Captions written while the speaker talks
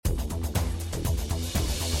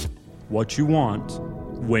what you want,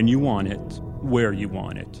 when you want it, where you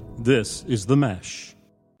want it. This is The Mesh.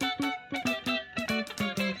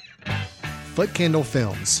 Footcandle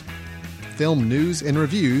Films. Film news and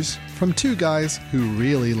reviews from two guys who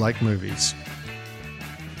really like movies.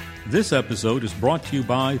 This episode is brought to you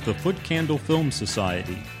by the Footcandle Film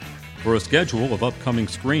Society. For a schedule of upcoming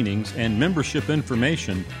screenings and membership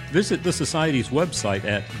information, visit the Society's website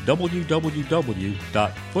at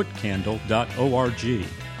www.footcandle.org.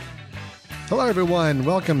 Hello everyone,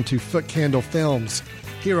 welcome to Footcandle Films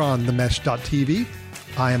here on themesh.tv.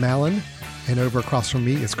 I am Alan, and over across from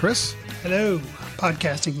me is Chris. Hello,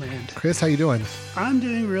 podcasting land. Chris, how you doing? I'm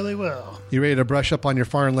doing really well. You ready to brush up on your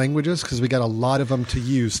foreign languages? Because we got a lot of them to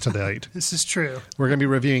use tonight. This is true. We're going to be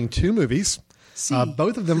reviewing two movies.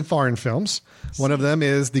 Both of them foreign films. One of them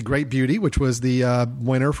is The Great Beauty, which was the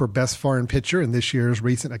winner for Best Foreign Picture in this year's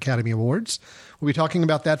recent Academy Awards. We'll be talking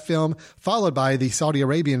about that film, followed by the Saudi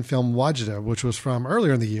Arabian film Wadjda, which was from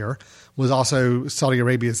earlier in the year, was also Saudi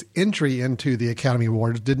Arabia's entry into the Academy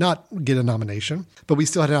Awards. Did not get a nomination, but we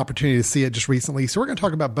still had an opportunity to see it just recently. So we're going to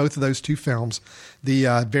talk about both of those two films,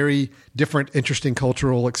 the very different, interesting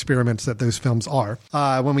cultural experiments that those films are.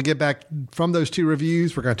 When we get back from those two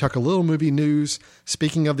reviews, we're going to talk a little movie news.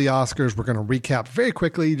 Speaking of the Oscars, we're going to recap very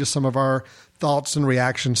quickly just some of our thoughts and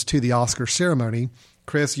reactions to the Oscar ceremony.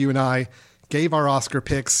 Chris, you and I gave our Oscar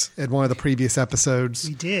picks at one of the previous episodes.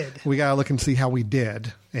 We did. We got to look and see how we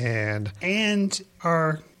did. And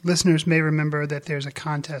our listeners may remember that there's a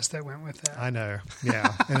contest that went with that. I know.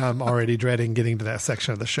 Yeah. And I'm already dreading getting to that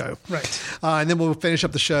section of the show. Right. And then we'll finish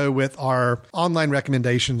up the show with our online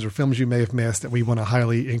recommendations or films you may have missed that we want to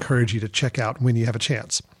highly encourage you to check out when you have a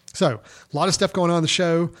chance. So, a lot of stuff going on in the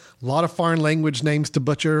show, a lot of foreign language names to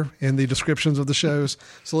butcher in the descriptions of the shows.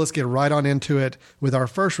 So let's get right on into it with our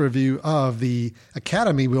first review of the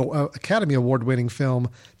Academy Award-winning film,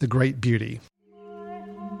 The Great Beauty.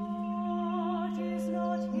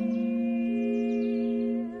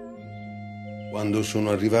 Quando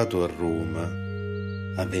sono arrivato a Roma,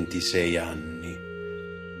 a 26 anni,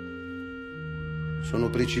 sono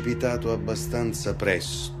precipitato abbastanza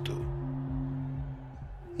presto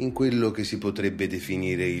in quello che si potrebbe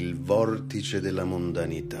definire il vortice della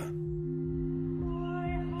mondanità.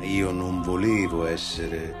 Io non volevo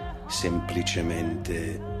essere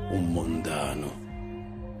semplicemente un mondano.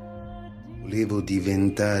 Volevo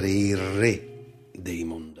diventare il re dei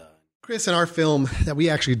mondani. Chris, in our film that we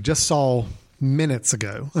actually just saw minutes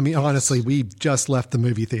ago, I mean, honestly, we just left the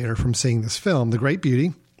movie theater from seeing this film, The Great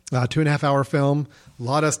Beauty. 2.5 hour film, a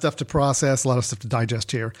lot of stuff to process, a lot of stuff to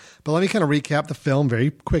digest here. But let me kind of recap the film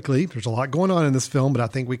very quickly. There's a lot going on in this film, but I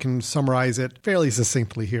think we can summarize it fairly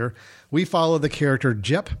succinctly here. We follow the character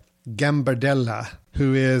Giuseppe Gambardella,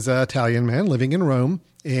 who is an Italian man living in Rome,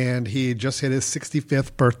 and he just hit his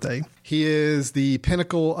 65th birthday. He is the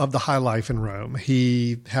pinnacle of the high life in Rome.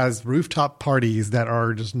 He has rooftop parties that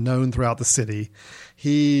are just known throughout the city.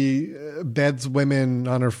 He beds women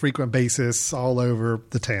on a frequent basis all over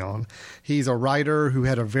the town. He's a writer who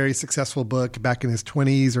had a very successful book back in his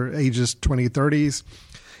 20s or ages 20, 30s.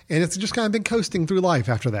 And it's just kind of been coasting through life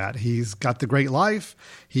after that. He's got the great life.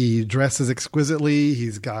 He dresses exquisitely.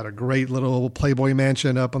 He's got a great little Playboy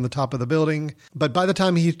mansion up on the top of the building. But by the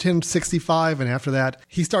time he turns 65 and after that,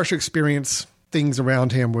 he starts to experience things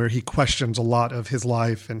around him where he questions a lot of his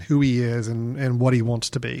life and who he is and what he wants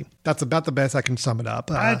to be. That's about the best I can sum it up.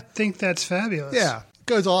 I think that's fabulous. Yeah.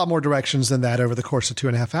 Goes a lot more directions than that over the course of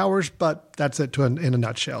 2.5 hours, but that's it in a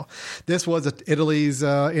nutshell. This was Italy's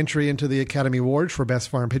entry into the Academy Awards for Best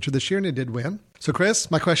Foreign Picture this year, and it did win. So, Chris,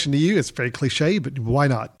 my question to you is very cliche, but why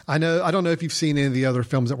not? I don't know if you've seen any of the other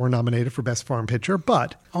films that were nominated for Best Foreign Picture,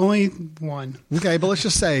 but only one. Okay, but let's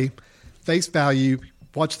just say, face value,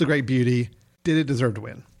 watch The Great Beauty. Did it deserve to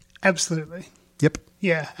win? Absolutely. Yep.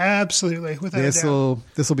 Yeah, absolutely. Without a doubt.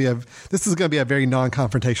 This is going to be a very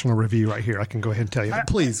non-confrontational review right here. I can go ahead and tell you.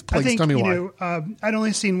 Please tell me why. I'd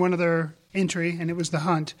only seen one other entry, and it was The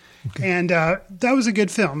Hunt. Okay. And that was a good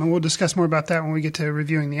film, and we'll discuss more about that when we get to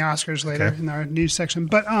reviewing the Oscars later in our news section.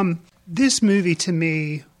 But this movie, to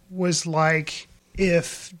me, was like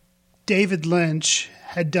if David Lynch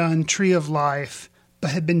had done Tree of Life, but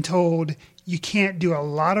had been told, you can't do a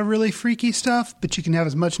lot of really freaky stuff, but you can have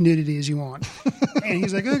as much nudity as you want. And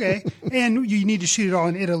he's like, okay. And you need to shoot it all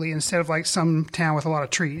in Italy instead of like some town with a lot of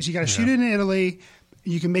trees. You got to shoot it in Italy.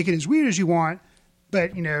 You can make it as weird as you want,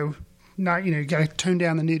 but, not, you got to tone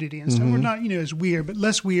down the nudity and stuff. We're not, as weird, but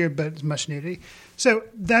less weird, but as much nudity. So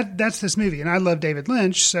that's this movie. And I love David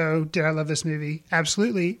Lynch. So did I love this movie?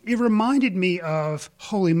 Absolutely. It reminded me of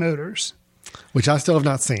Holy Motors. which I still have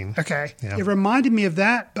not seen. Okay. Yeah. It reminded me of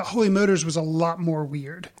that, but Holy Motors was a lot more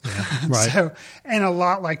weird. Yeah, right. And a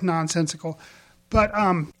lot like nonsensical. But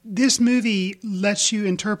this movie lets you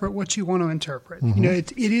interpret what you want to interpret. Mm-hmm.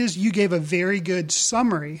 It is, you gave a very good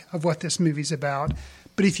summary of what this movie's about.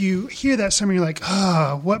 But if you hear that summary, you're like,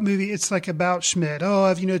 what movie? It's like about Schmidt.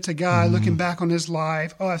 It's a guy looking back on his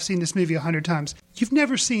life. I've seen this movie 100 times. You've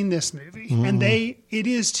never seen this movie. And it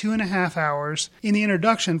is 2.5 hours. In the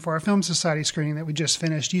introduction for our Film Society screening that we just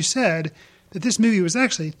finished, you said that this movie was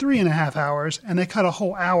actually 3.5 hours, and they cut a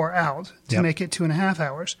whole hour out to make it 2.5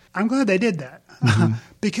 hours. I'm glad they did that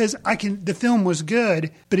because the film was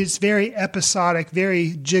good, but it's very episodic,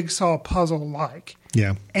 very jigsaw puzzle-like.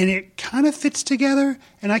 Yeah. And it kind of fits together,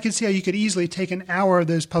 and I can see how you could easily take an hour of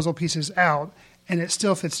those puzzle pieces out, and it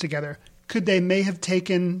still fits together. Could they may have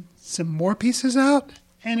taken some more pieces out,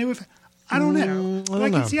 and it would... I don't know. But I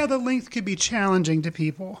can see how the length could be challenging to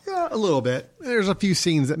people. Yeah, a little bit. There's a few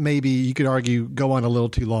scenes that maybe you could argue go on a little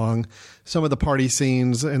too long. Some of the party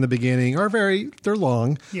scenes in the beginning they're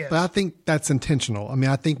long, yes. But I think that's intentional. I mean,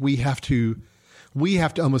 I think we have to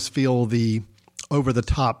almost feel the over the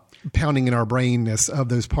top pounding in our brainness of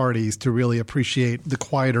those parties to really appreciate the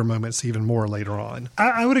quieter moments even more later on.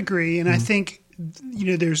 I would agree. And I think,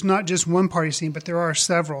 there's not just one party scene, but there are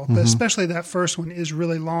several. But especially that first one is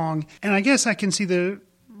really long. And I guess I can see the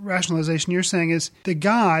rationalization you're saying is the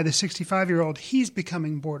guy, the 65-year-old, he's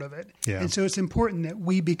becoming bored of it. Yeah. And so it's important that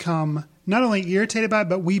we become not only irritated by it,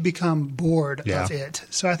 but we become bored of it.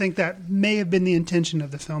 So I think that may have been the intention of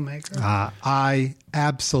the filmmaker. I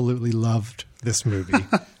absolutely loved this movie.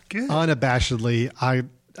 Good. Unabashedly,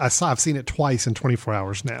 I've seen it twice in 24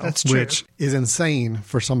 hours now. That's true. Which is insane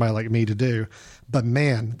for somebody like me to do. But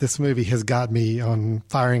man, this movie has got me on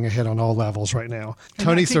firing ahead on all levels right now.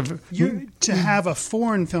 To have a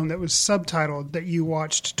foreign film that was subtitled that you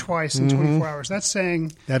watched twice in 24 hours, that is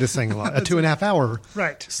saying a 2.5 hour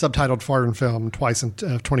subtitled foreign film twice in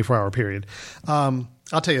a 24-hour period. I'll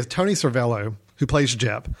tell you, Tony Cervello, who plays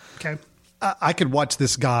Jep, okay. I could watch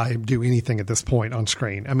this guy do anything at this point on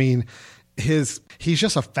screen. I mean, he's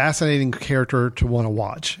just a fascinating character to want to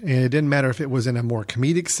watch. And it didn't matter if it was in a more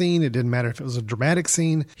comedic scene. It didn't matter if it was a dramatic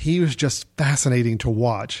scene. He was just fascinating to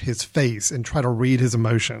watch his face and try to read his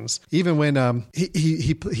emotions. Even when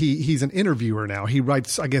he's an interviewer now. He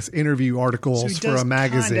writes, I guess, interview articles for a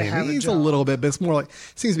magazine. He's a little bit, but it's more like,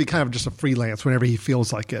 seems to be kind of just a freelance whenever he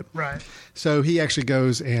feels like it. Right. So he actually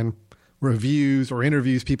goes and reviews or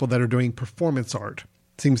interviews people that are doing performance art.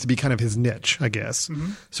 Seems to be kind of his niche, I guess.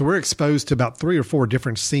 So we're exposed to about 3 or 4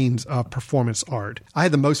 different scenes of performance art. I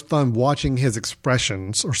had the most fun watching his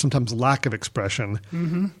expressions, or sometimes lack of expression,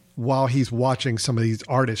 while he's watching some of these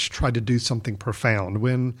artists try to do something profound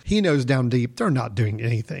when he knows down deep they're not doing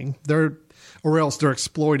anything. Or else they're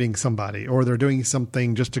exploiting somebody, or they're doing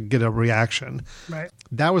something just to get a reaction. Right.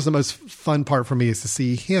 That was the most fun part for me, is to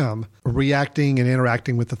see him reacting and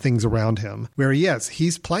interacting with the things around him. Where, yes,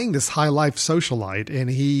 he's playing this high life socialite, and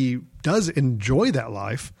he does enjoy that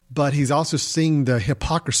life, but he's also seeing the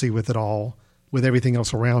hypocrisy with it all, with everything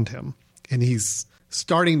else around him. And that's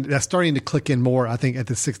starting to click in more, I think, at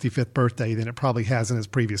the 65th birthday than it probably has in his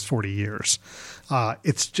previous 40 years.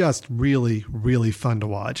 It's just really, really fun to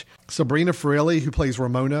watch. Sabrina Farrelly, who plays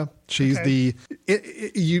Ramona, she's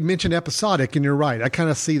you mentioned episodic, and you're right. I kind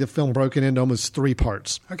of see the film broken into almost 3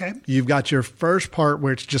 parts. Okay. You've got your first part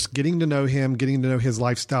where it's just getting to know him, getting to know his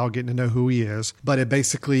lifestyle, getting to know who he is. But it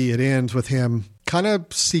ends with him kind of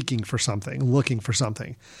seeking for something, looking for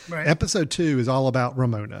something. Right. Episode 2 is all about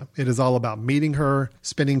Ramona. It is all about meeting her,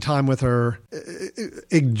 spending time with her,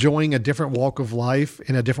 enjoying a different walk of life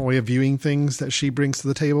and a different way of viewing things that she brings to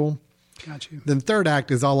the table. Got you. Then third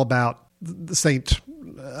act is all about the saint.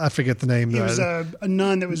 I forget the name. It was a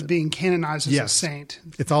nun that was being canonized as a saint.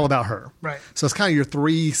 It's all about her. Right. So it's kind of your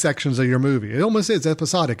 3 sections of your movie. It almost is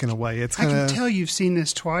episodic in a way. I can tell you've seen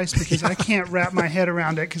this twice because I can't wrap my head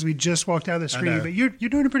around it because we just walked out of the screening. But you're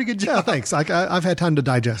doing a pretty good job. Yeah, thanks. I've had time to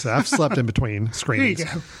digest it. I've slept in between screenings. There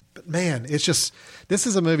you go. But man, it's just, this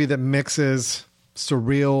is a movie that mixes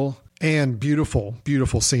surreal and beautiful,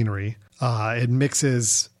 beautiful scenery. It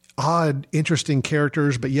mixes odd, interesting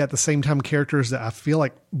characters, but yet at the same time characters that I feel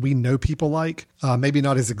like we know people like. Maybe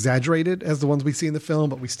not as exaggerated as the ones we see in the film,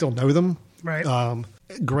 but we still know them. Right.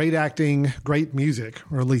 Great acting, great music,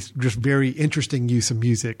 or at least just very interesting use of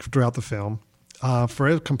music throughout the film. For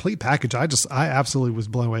a complete package, I absolutely was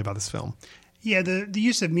blown away by this film. Yeah, the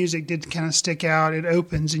use of music did kind of stick out. It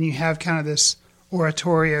opens and you have kind of this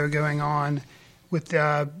oratorio going on with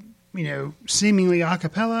seemingly a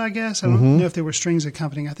cappella, I guess. I don't know if there were strings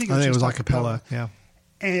accompanying. I think it was a cappella. Yeah.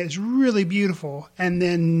 And it's really beautiful. And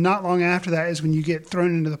then not long after that is when you get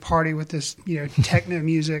thrown into the party with this, techno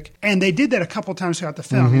music. And they did that a couple of times throughout the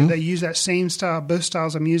film. They used that same style, both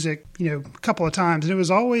styles of music, a couple of times. And it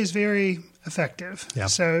was always very effective. Yeah.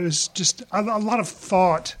 So it was just a lot of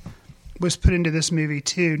thought was put into this movie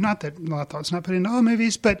too. Not that a lot of thought's not put into all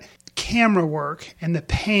movies, but camera work and the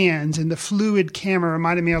pans and the fluid camera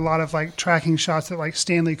reminded me a lot of like tracking shots that like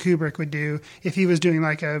Stanley Kubrick would do if he was doing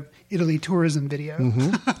like a Italy tourism video.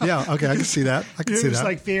 Yeah, okay, I can see that. It was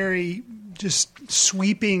like very just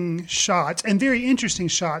sweeping shots and very interesting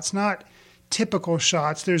shots, not typical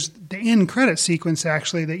shots. There's the end credit sequence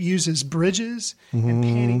actually that uses bridges and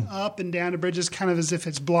panning up and down the bridges kind of as if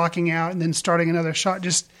it's blocking out and then starting another shot.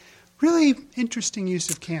 Just really interesting use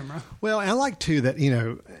of camera. Well, I like too that,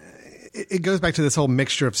 it goes back to this whole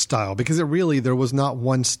mixture of style because there was not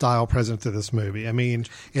one style present to this movie. I mean,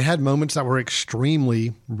 it had moments that were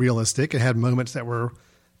extremely realistic. It had moments that were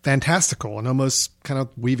fantastical and almost kind of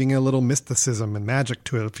weaving a little mysticism and magic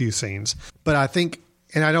to a few scenes. But I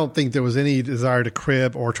don't think there was any desire to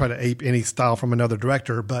crib or try to ape any style from another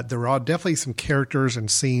director, but there are definitely some characters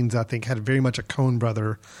and scenes I think had very much a Coen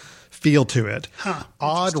brother feel to it.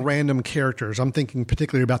 Odd random characters. I'm thinking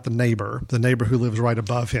particularly about the neighbor who lives right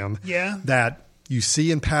above him. Yeah. That you see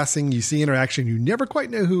in passing, you see interaction, you never quite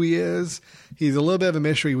know who he is. He's a little bit of a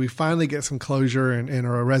mystery. We finally get some closure and a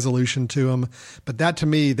resolution to him. But that to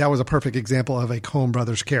me, that was a perfect example of a Coen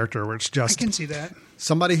Brothers character where it's just I can see that.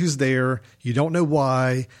 Somebody who's there, you don't know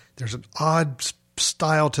why. There's an odd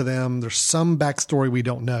style to them. There's some backstory we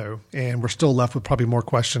don't know, and we're still left with probably more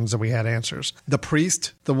questions than we had answers. The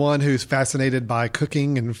priest, the one who's fascinated by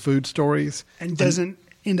cooking and food stories. And doesn't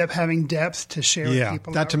end up having depth to share with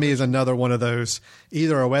people. That to me is another one of those,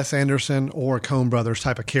 either a Wes Anderson or a Coen Brothers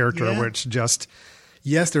type of character where it's just,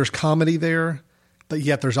 yes, there's comedy there, but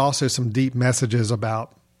yet there's also some deep messages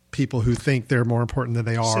about people who think they're more important than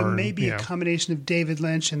they are. So maybe a combination of David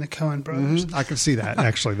Lynch and the Coen brothers. I can see that,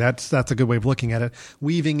 actually. That's a good way of looking at it.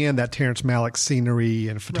 Weaving in that Terrence Malick scenery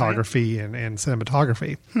and photography and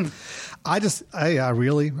cinematography. I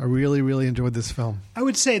really enjoyed this film. I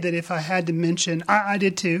would say that if I had to mention, I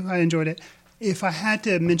did too, I enjoyed it. If I had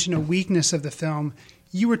to mention a weakness of the film,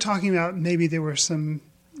 you were talking about maybe there were some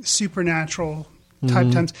supernatural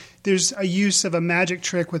type times. There's a use of a magic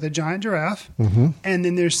trick with a giant giraffe, and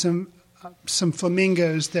then there's some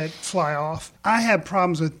flamingos that fly off. I had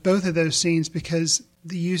problems with both of those scenes because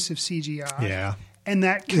the use of CGI. Yeah. And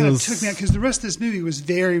that kind of took me out because the rest of this movie was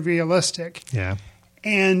very realistic. Yeah.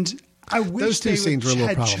 And I wish they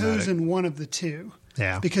had chosen one of the two.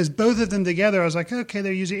 Yeah. Because both of them together, I was like, okay,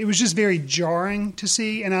 they're using it. Was just very jarring to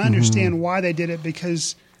see, and I understand why they did it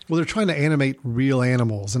because... Well, they're trying to animate real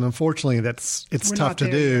animals, and unfortunately, it's tough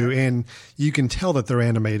to do. Yet. And you can tell that they're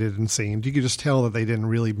animated and scenes. You can just tell that they didn't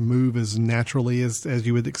really move as naturally as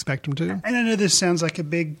you would expect them to. And I know this sounds like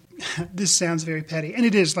this sounds very petty, and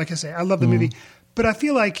it is. Like I say, I love the movie, but I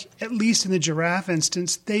feel like at least in the giraffe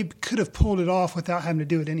instance, they could have pulled it off without having to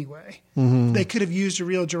do it anyway. They could have used a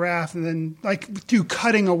real giraffe, and then through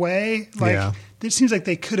cutting away, it seems like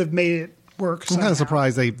they could have made it work. I'm kind of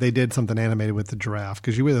surprised they did something animated with the giraffe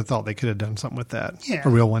because you would have thought they could have done something with that. Yeah. A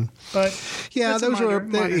real one. But those were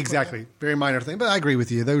exactly very minor thing. But I agree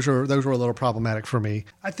with you. Those were a little problematic for me.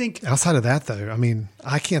 I think outside of that, though, I mean,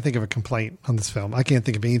 I can't think of a complaint on this film. I can't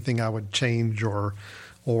think of anything I would change or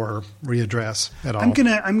readdress at all. I'm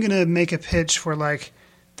gonna make a pitch for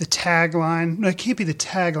the tagline. No, it can't be the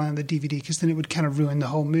tagline of the DVD because then it would kind of ruin the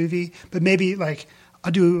whole movie. But maybe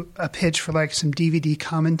I'll do a pitch for some DVD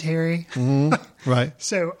commentary. Right.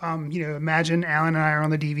 So, imagine Alan and I are on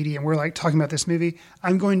the DVD and we're talking about this movie.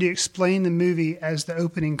 I'm going to explain the movie as the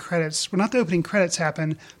opening credits. Well, not the opening credits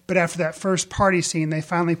happen, but after that first party scene, they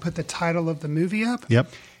finally put the title of the movie up. Yep.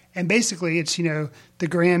 And basically it's, The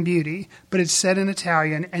Grand Beauty, but it's set in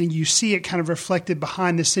Italian and you see it kind of reflected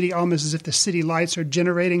behind the city almost as if the city lights are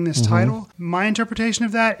generating this title. My interpretation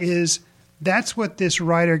of that is that's what this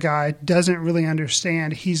writer guy doesn't really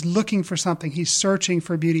understand. He's looking for something. He's searching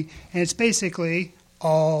for beauty. And it's basically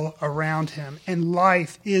all around him. And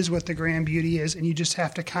life is what the grand beauty is. And you just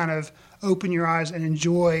have to kind of open your eyes and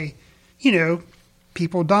enjoy,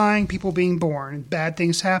 people dying, people being born, bad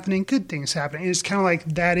things happening, good things happening. And it's kind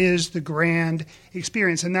of that is the grand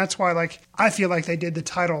experience. And that's why I feel like they did the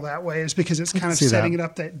title that way is because it's kind of setting it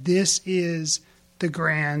up that this is the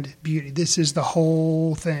grand beauty. This is the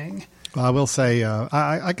whole thing. Well, I will say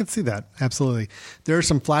I could see that. Absolutely. There are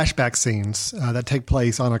some flashback scenes that take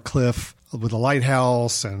place on a cliff with a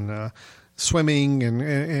lighthouse and swimming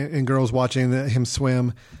and girls watching him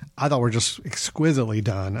swim. I thought were just exquisitely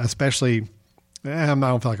done, especially I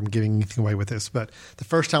don't feel like I'm giving anything away with this, but the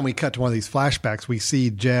first time we cut to one of these flashbacks, we see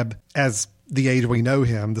Jeb as the age we know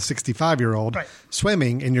him, the 65-year-old,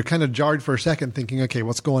 swimming, and you're kind of jarred for a second thinking, okay,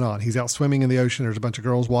 what's going on? He's out swimming in the ocean. There's a bunch of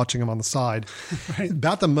girls watching him on the side.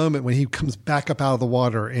 About the moment when he comes back up out of the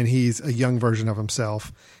water and he's a young version of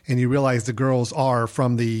himself, and you realize the girls are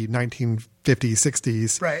from the 1950s,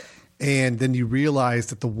 60s. Right. And then you realize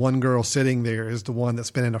that the one girl sitting there is the one that's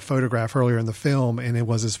been in a photograph earlier in the film, and it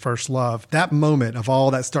was his first love. That moment of all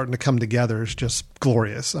that starting to come together is just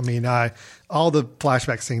glorious. I mean, all the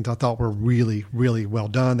flashback scenes I thought were really, really well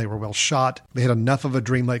done. They were well shot. They had enough of a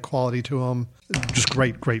dreamlike quality to them. Just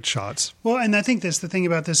great shots. Well, and I think that's the thing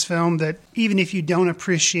about this film, that even if you don't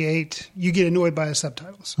appreciate, you get annoyed by the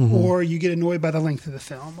subtitles, or you get annoyed by the length of the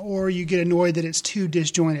film, or you get annoyed that it's too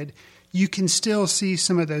disjointed, you can still see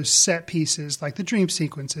some of those set pieces like the dream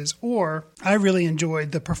sequences, or I really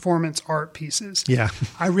enjoyed the performance art pieces. Yeah.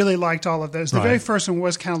 I really liked all of those. The very first one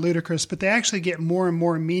was kind of ludicrous, but they actually get more and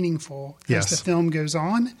more meaningful as the film goes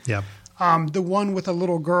on. Yeah. The one with a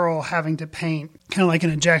little girl having to paint kind of like in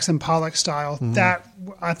a Jackson Pollock style, that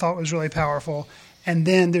I thought was really powerful. And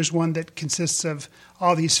then there's one that consists of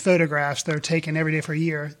all these photographs that are taken every day for a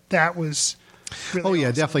year. That was really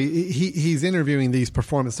awesome. Definitely. He's interviewing these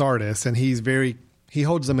performance artists, and he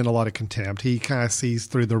holds them in a lot of contempt. He kind of sees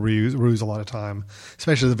through the ruse a lot of time,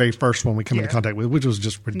 especially the very first one we come into contact with, which was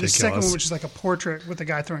just ridiculous. And the second one, which is like a portrait with a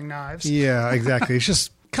guy throwing knives. Yeah, exactly. It's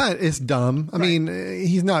just it's dumb. I mean,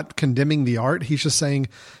 he's not condemning the art. He's just saying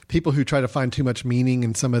people who try to find too much meaning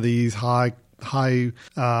in some of these high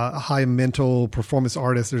mental performance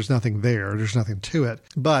artists, there's nothing there. There's nothing to it.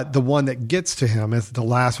 But the one that gets to him is the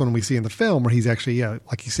last one we see in the film, where he's actually,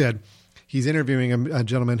 like you said, he's interviewing a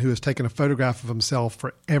gentleman who has taken a photograph of himself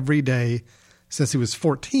for every day since he was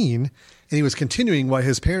 14, and he was continuing what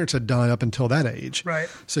his parents had done up until that age. Right.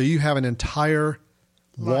 So you have an entire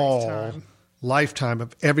lifetime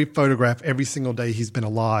of every photograph every single day he's been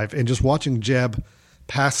alive, and just watching Jeb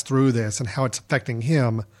pass through this and how it's affecting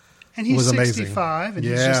him. And he's was 65, and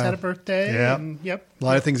he's just had a birthday. Yeah. And, a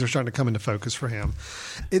lot of things are starting to come into focus for him.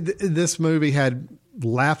 This movie had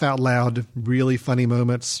laugh out loud, really funny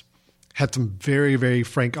moments, had some very, very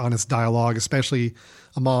frank, honest dialogue, especially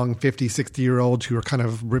among 50, 60-year-olds who are kind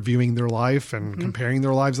of reviewing their life and comparing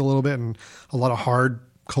their lives a little bit, and a lot of hard,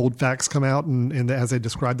 cold facts come out and as they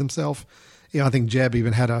describe themselves. I think Jeb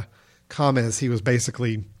even had a comment as he was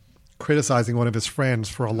basically criticizing one of his friends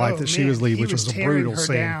for a life she was leading, which was a brutal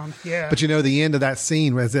scene. Yeah. But the end of that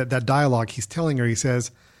scene was that dialogue. He's telling her, he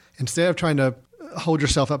says, instead of trying to hold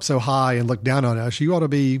yourself up so high and look down on us, you ought to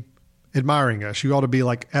be admiring us. You ought to be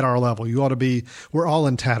like at our level. You ought to be, we're all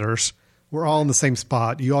in tatters. We're all in the same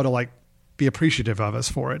spot. You ought to be appreciative of us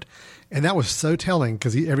for it. And that was so telling,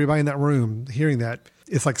 because everybody in that room hearing that,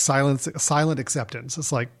 it's like silent acceptance.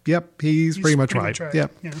 It's like, yep, he's pretty much right.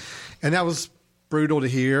 Yep. Yeah. And that was brutal to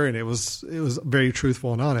hear, and it was very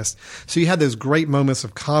truthful and honest. So you had those great moments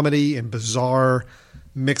of comedy and bizarre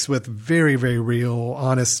mixed with very, very real,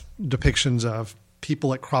 honest depictions of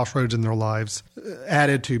people at crossroads in their lives,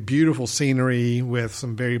 added to beautiful scenery with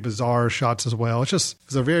some very bizarre shots as well. It was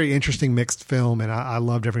a very interesting mixed film, and I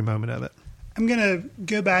loved every moment of it. I'm going to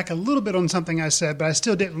go back a little bit on something I said, but I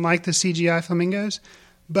still didn't like the CGI flamingos.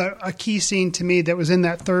 But a key scene to me that was in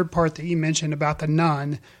that third part that you mentioned about the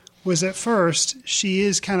nun was, at first, she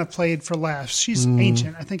is kind of played for laughs. She's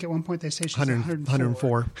ancient. I think at one point they say she's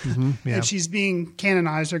 104. Yeah. And she's being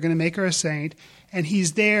canonized. They're going to make her a saint. And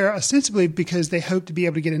he's there ostensibly because they hope to be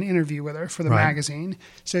able to get an interview with her for the magazine.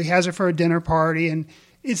 So he has her for a dinner party, and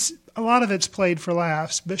a lot of it's played for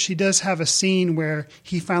laughs, but she does have a scene where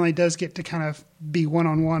he finally does get to kind of be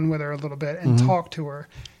one-on-one with her a little bit and talk to her.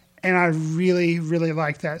 And I really, really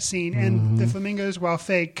like that scene. And the flamingos, while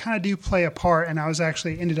fake, kind of do play a part, and I was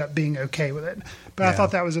actually ended up being okay with it. But I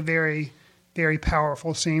thought that was a very, very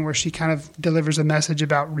powerful scene where she kind of delivers a message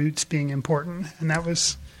about roots being important, and that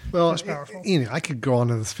was powerful. I could go on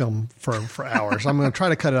to this film for hours. I'm going to try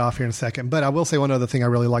to cut it off here in a second. But I will say one other thing I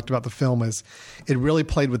really liked about the film is it really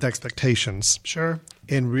played with expectations. Sure.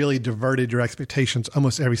 And really diverted your expectations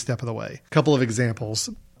almost every step of the way. A couple of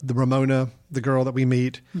examples. The Ramona, the girl that we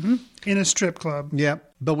meet. In a strip club. Yeah.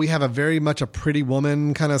 But we have a very much a Pretty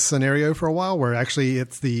Woman kind of scenario for a while, where actually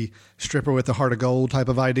it's the stripper with the heart of gold type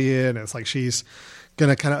of idea. And it's like she's going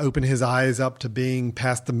to kind of open his eyes up to being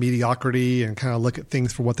past the mediocrity and kind of look at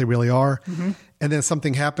things for what they really are. And then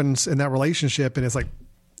something happens in that relationship, and it's like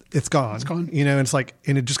it's gone. It's gone. You know, and it's like,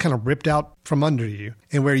 and it just kind of ripped out from under you.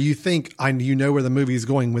 And where you think you know where the movie is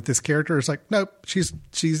going with this character, it's like, nope, she's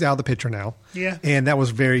out of the picture now. Yeah. And that was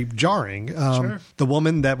very jarring. Sure. The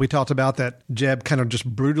woman that we talked about that Jeb kind of just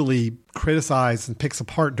brutally criticized and picks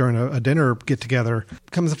apart during a dinner get together,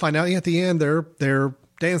 comes to find out at the end they're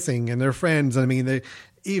dancing and they're friends. I mean, they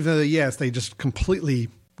just completely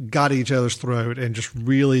got each other's throat and just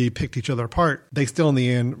really picked each other apart. They still in the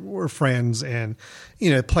end were friends and,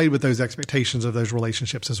 played with those expectations of those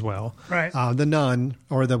relationships as well. Right. The nun,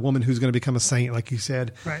 or the woman who's going to become a saint, like you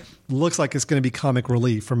said, right, looks like it's going to be comic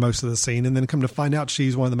relief for most of the scene. And then come to find out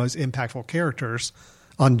she's one of the most impactful characters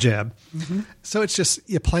on Jeb. Mm-hmm. So it's just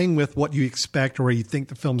you're playing with what you expect or where you think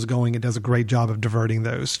the film's going. It does a great job of diverting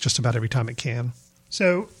those just about every time it can.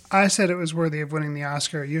 So I said it was worthy of winning the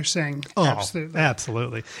Oscar. You're saying absolutely.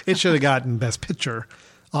 Absolutely. It should have gotten Best Picture.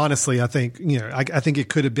 Honestly, I think, I think it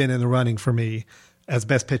could have been in the running for me as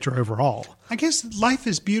Best Picture overall. I guess Life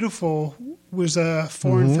is Beautiful was a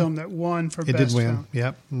foreign film that won for Best Film. It did win,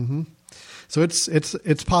 yep. Mm-hmm. So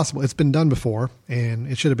it's possible. It's been done before, and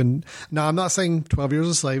it should have been. Now, I'm not saying 12 Years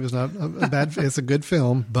a Slave is not a bad. It's a good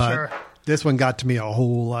film, but sure, this one got to me a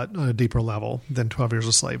whole lot on a deeper level than 12 Years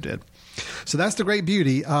a Slave did. So that's The Great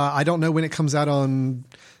Beauty. I don't know when it comes out on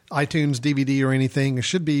iTunes, DVD, or anything. It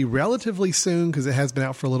should be relatively soon because it has been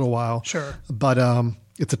out for a little while. Sure. But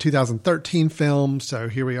it's a 2013 film, so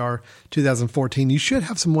here we are, 2014. You should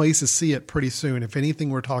have some ways to see it pretty soon. If anything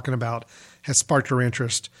we're talking about has sparked your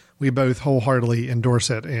interest, we both wholeheartedly endorse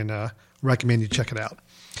it and recommend you check it out.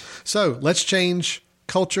 So let's change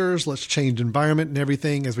cultures, let's change environment and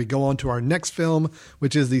everything as we go on to our next film,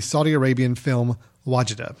 which is the Saudi Arabian film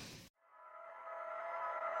Wadjda.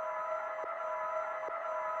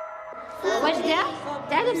 وجدة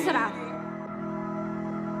تعالي بسرعة.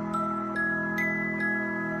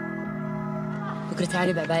 بكرة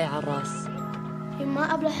تعالي بعباية على الراس.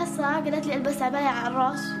 يما قبل حصة قالت لي البس عباية على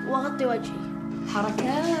الراس واغطي وجهي.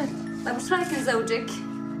 حركات. طيب وش رايك نزوجك؟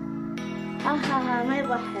 ما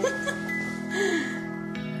يضحك.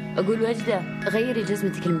 أقول وجدة غيري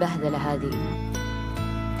جزمتك المبهذلة هذه.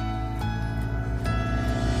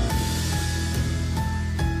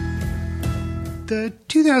 The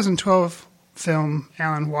 2012 film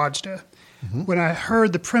Alan Wadjda, when I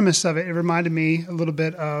heard the premise of it, it reminded me a little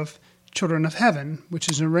bit of Children of Heaven, which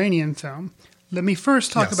is an Iranian film. Let me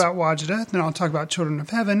first talk about Wadjda, then I'll talk about Children of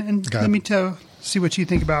Heaven, and let me see what you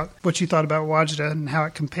think about what you thought about Wadjda and how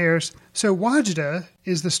it compares. So Wadjda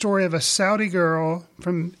is the story of a Saudi girl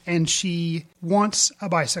and she wants a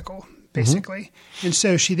bicycle, basically. And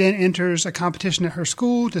so she then enters a competition at her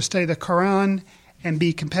school to study the Quran and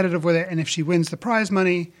be competitive with it. And if she wins the prize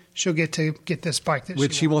money, she'll get to get this bike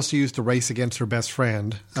that she wants to use to race against her best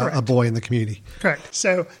friend, a boy in the community. Correct.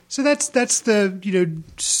 So that's the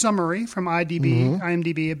summary from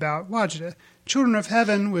IMDb about Wadjda. Children of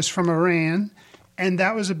Heaven was from Iran, and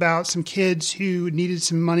that was about some kids who needed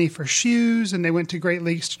some money for shoes, and they went to great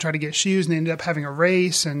lengths to try to get shoes, and they ended up having a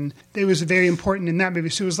race, and it was very important in that movie.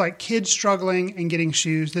 So it was like kids struggling and getting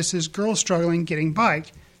shoes. This is girls struggling, getting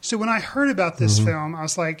bike. So when I heard about this film, I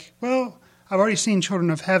was like, well, I've already seen Children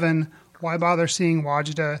of Heaven. Why bother seeing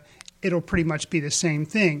Wadjda? It'll pretty much be the same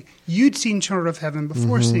thing. You'd seen Children of Heaven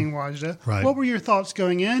before seeing Wadjda. Right. What were your thoughts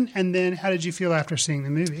going in? And then how did you feel after seeing the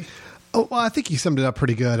movie? Oh, well, I think you summed it up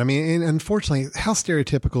pretty good. I mean, and unfortunately, how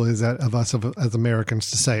stereotypical is that of us as Americans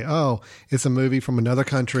to say, oh, it's a movie from another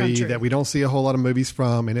country that we don't see a whole lot of movies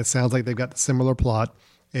from, and it sounds like they've got a similar plot.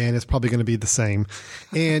 And it's probably going to be the same.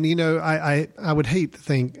 And, I would hate to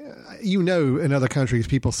think, in other countries,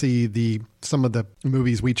 people see some of the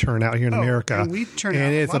movies we churn out here in America. And we churn and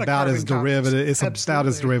out it's about as derivative. It's about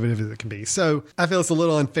as derivative as it can be. So I feel it's a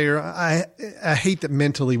little unfair. I hate that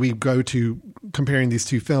mentally we go to comparing these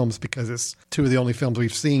two films because it's two of the only films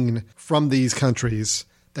we've seen from these countries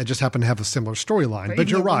that just happen to have a similar storyline. But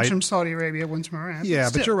you're right. One's from Saudi Arabia, one's from Iran. Yeah,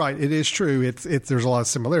 but you're right. It is true. There's a lot of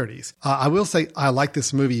similarities. I will say I like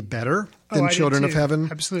this movie better than Children of Heaven.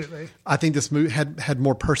 Absolutely. I think this movie had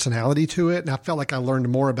more personality to it, and I felt like I learned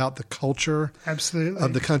more about the culture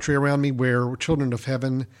of the country around me, where Children of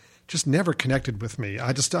Heaven just never connected with me.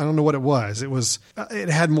 I don't know what it was. It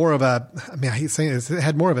had more of I hate saying this, it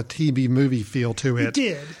had more of a TV movie feel to it. It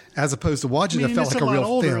did. As opposed to Wadjda, it felt like a real film. It's a lot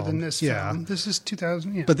older than this film. This is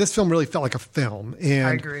 2000, yeah. But this film really felt like a film. And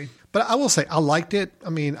I agree. But I will say, I liked it. I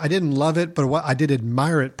mean, I didn't love it, but I did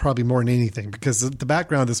admire it probably more than anything, because the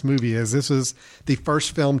background of this movie is this was the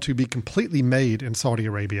first film to be completely made in Saudi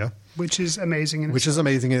Arabia. Which is amazing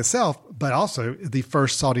in itself, but also the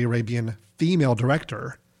first Saudi Arabian female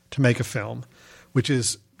director to make a film, which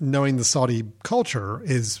is knowing the Saudi culture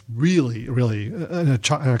is really, really an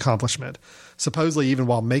accomplishment. Supposedly, even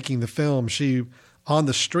while making the film, she on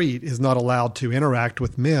the street is not allowed to interact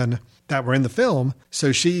with men that were in the film.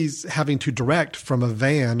 So she's having to direct from a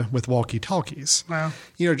van with walkie-talkies. Wow.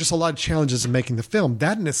 Just a lot of challenges in making the film.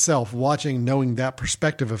 That in itself, knowing that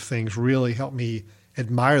perspective of things really helped me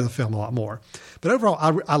admire the film a lot more. But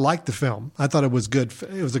overall, I liked the film. I thought it was good.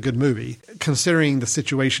 It was a good movie. Considering the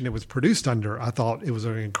situation it was produced under, I thought it was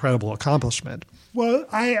an incredible accomplishment. Well,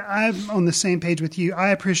 I'm on the same page with you. I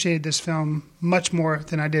appreciated this film much more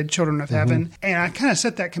than I did Children of Heaven. And I kind of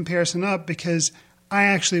set that comparison up because I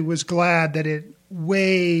actually was glad that it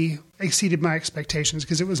way exceeded my expectations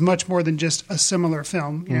because it was much more than just a similar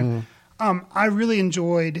film. I really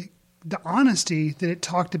enjoyed the honesty that it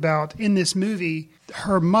talked about in this movie.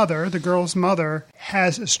 Her mother, the girl's mother,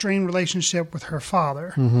 has a strained relationship with her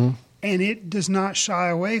father. And it does not shy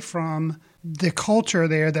away from the culture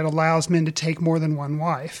there that allows men to take more than one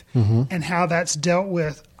wife. And how that's dealt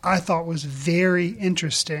with, I thought was very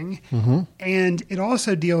interesting. And it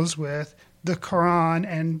also deals with the Quran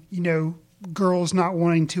and, girls not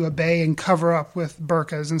wanting to obey and cover up with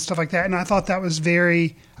burqas and stuff like that. And I thought that was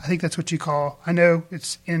I think that's what you call, I know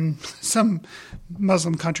it's in some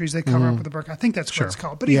Muslim countries they cover up with a burqa. I think that's what it's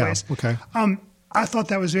called. But anyways, I thought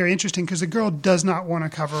that was very interesting because the girl does not want to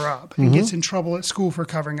cover up and gets in trouble at school for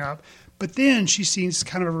covering up. But then she sees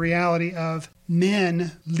kind of a reality of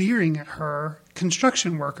men leering at her,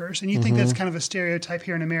 construction workers. And you think that's kind of a stereotype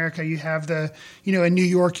here in America. You have in New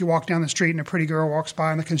York, you walk down the street and a pretty girl walks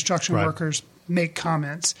by and the construction workers make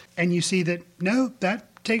comments. And you see that, no,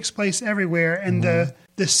 that takes place everywhere. And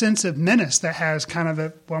the sense of menace that has kind of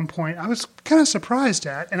at one point, I was kind of surprised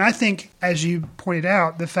at. And I think, as you pointed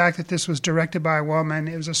out, the fact that this was directed by a woman,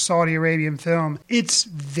 it was a Saudi Arabian film, it's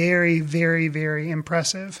very, very, very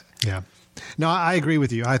impressive. Yeah. No, I agree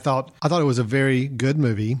with you. I thought it was a very good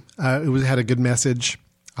movie. It had a good message.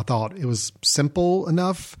 I thought it was simple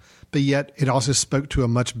enough, but yet it also spoke to a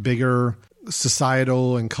much bigger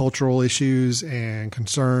societal and cultural issues and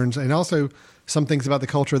concerns, and also some things about the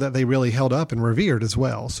culture that they really held up and revered as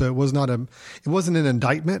well. So it wasn't an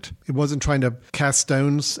indictment. It wasn't trying to cast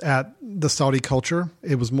stones at the Saudi culture.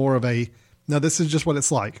 It was more of no, this is just what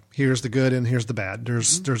it's like. Here's the good and here's the bad.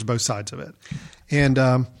 There's both sides of it. And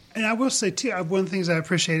I will say, too, one of the things I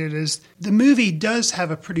appreciated is the movie does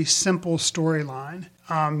have a pretty simple storyline.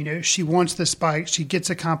 She wants this bike. She gets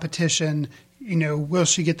a competition. Will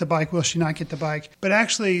she get the bike? Will she not get the bike? But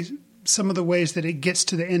actually, some of the ways that it gets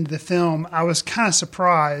to the end of the film, I was kind of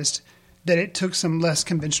surprised that it took some less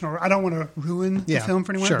conventional. I don't want to ruin the film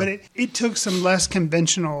for anyone, but it took some less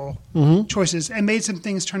conventional choices and made some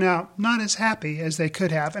things turn out not as happy as they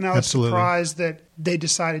could have. And I was surprised that they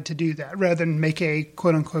decided to do that rather than make a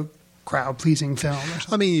quote unquote crowd pleasing film.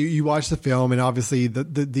 I mean, you watch the film, and obviously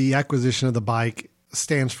the acquisition of the bike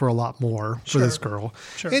stands for a lot more for this girl.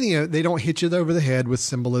 Sure. And they don't hit you over the head with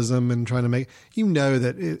symbolism and trying to make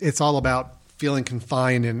that it's all about feeling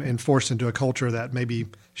confined and forced into a culture that maybe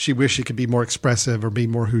she wished she could be more expressive or be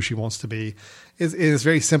more who she wants to be. In its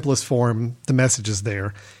very simplest form, the message is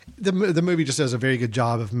there. The movie just does a very good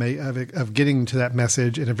job of getting to that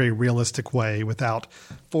message in a very realistic way without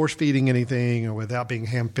force feeding anything or without being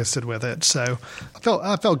ham-fisted with it. So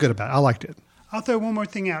I felt good about it. I liked it. I'll throw one more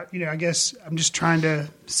thing out. I guess I'm just trying to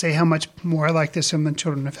say how much more I like this film than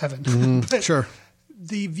Children of Heaven. Sure.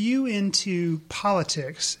 The view into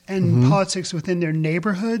politics and politics within their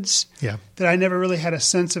neighborhoods, that I never really had a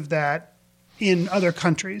sense of that in other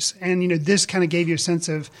countries. And, this kind of gave you a sense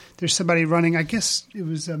of there's somebody running, I guess it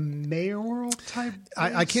was a mayoral type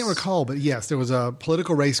race? I can't recall, but yes, there was a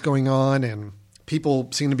political race going on, and people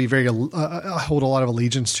seem to be hold a lot of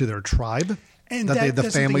allegiance to their tribe. And the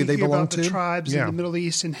family they belong to. The tribes in the Middle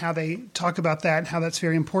East and how they talk about that and how that's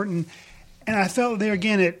very important. And I felt there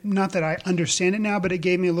again, not that I understand it now, but it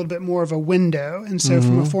gave me a little bit more of a window. And so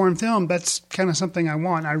from a foreign film, that's kind of something I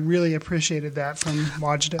want. I really appreciated that from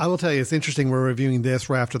Wadjda. I will tell you, it's interesting we're reviewing this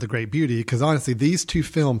right after The Great Beauty, because honestly, these two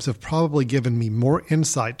films have probably given me more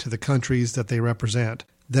insight to the countries that they represent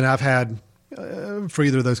than I've had for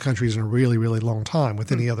either of those countries in a really, really long time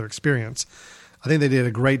with any other experience. I think they did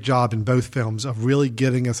a great job in both films of really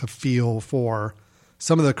getting us a feel for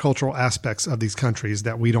some of the cultural aspects of these countries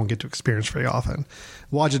that we don't get to experience very often.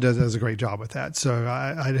 Wadjda does a great job with that. So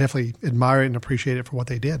I definitely admire it and appreciate it for what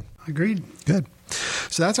they did. Agreed. Good.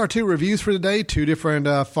 So that's our two reviews for today, two different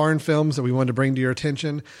foreign films that we wanted to bring to your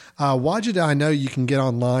attention. Wadjda, I know you can get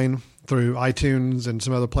online through iTunes and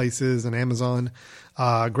some other places and Amazon.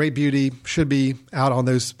 Great Beauty should be out on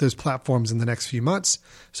those platforms in the next few months.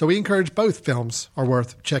 So we encourage both films are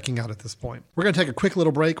worth checking out at this point. We're going to take a quick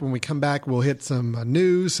little break. When we come back, we'll hit some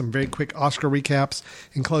news, some very quick Oscar recaps,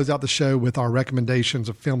 and close out the show with our recommendations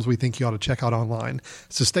of films we think you ought to check out online.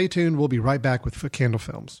 So stay tuned. We'll be right back with Footcandle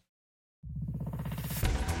Films.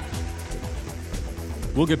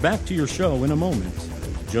 We'll get back to your show in a moment.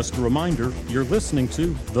 Just a reminder, you're listening to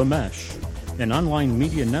The Mesh, an online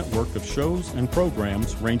media network of shows and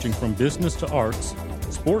programs ranging from business to arts,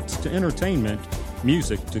 sports to entertainment,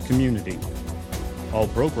 music to community. All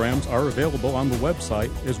programs are available on the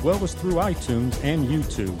website as well as through iTunes and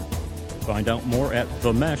YouTube. Find out more at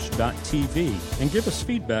themesh.tv and give us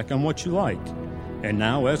feedback on what you like. And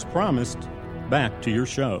now, as promised, back to your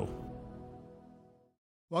show.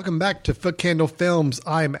 Welcome back to Footcandle Films.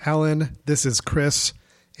 I'm Alan. This is Chris.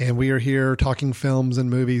 And we are here talking films and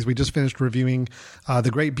movies. We just finished reviewing The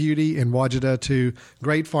Great Beauty and Wadjda, two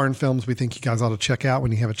great foreign films we think you guys ought to check out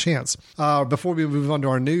when you have a chance. Before we move on to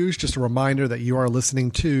our news, just a reminder that you are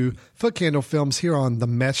listening to Footcandle Films here on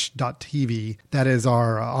themesh.tv. That is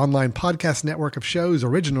our online podcast network of shows,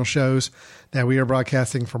 original shows that we are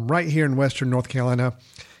broadcasting from right here in Western North Carolina.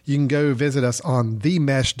 You can go visit us on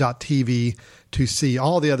themesh.tv to see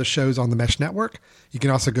all the other shows on the Mesh Network. You can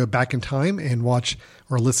also go back in time and watch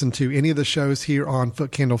or listen to any of the shows here on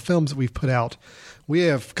Footcandle Films that we've put out. We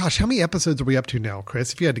have, how many episodes are we up to now,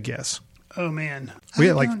 Chris, if you had to guess? Oh, man. We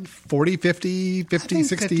had like 40, 50, 60.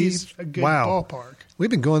 50 is a good ballpark. We've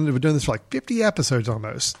been doing this for like 50 episodes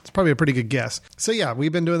almost. It's probably a pretty good guess. So yeah,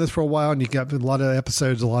 we've been doing this for a while, and you've got a lot of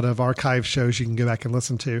episodes, a lot of archive shows you can go back and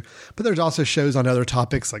listen to. But there's also shows on other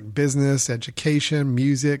topics like business, education,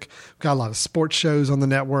 music. We've got a lot of sports shows on the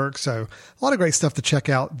network. So a lot of great stuff to check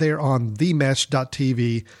out there on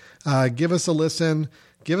themesh.tv. Give us a listen.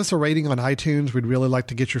 Give us a rating on iTunes. We'd really like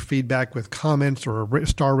to get your feedback with comments or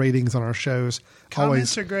star ratings on our shows.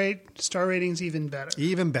 Comments are great. Star ratings even better.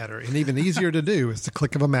 Even better. And even easier to do. It's the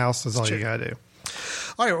click of a mouse is all you got to do.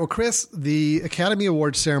 All right. Well, Chris, the Academy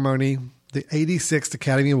Awards ceremony, the 86th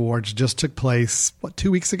Academy Awards just took place,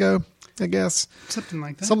 2 weeks ago, I guess? Something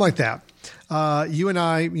like that. Something like that. You and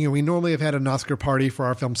I, we normally have had an Oscar party for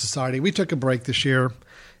our film society. We took a break this year.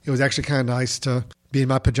 It was actually kind of nice to be in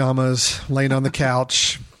my pajamas, laying on the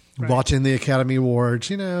couch, watching the Academy Awards,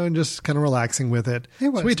 and just kind of relaxing with it.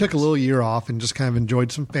 So we took a little year off and just kind of enjoyed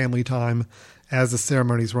some family time as the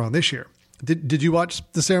ceremonies were on this year. Did you watch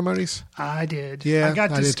the ceremonies? I did. Yeah, I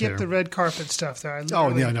got to skip the red carpet stuff there. No,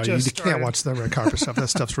 you can't watch the red carpet stuff. That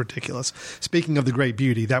stuff's ridiculous. Speaking of the Great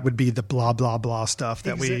Beauty, that would be the blah, blah, blah stuff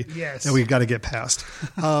that we've got to get past.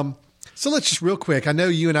 So let's just real quick. I know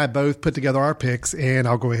you and I both put together our picks, and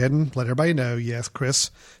I'll go ahead and let everybody know. Yes,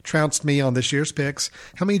 Chris trounced me on this year's picks.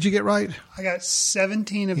 How many did you get right? I got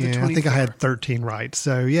 17 of the 24. I think I had 13 right.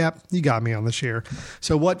 So, yeah, you got me on this year.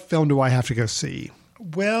 So what film do I have to go see?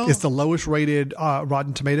 Well, it's the lowest rated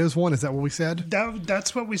Rotten Tomatoes one. Is that what we said?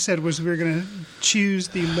 That's what we said, was we were going to choose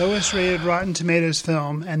the lowest rated Rotten Tomatoes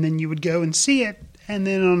film, and then you would go and see it. And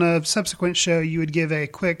then on a subsequent show, you would give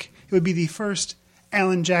it would be the first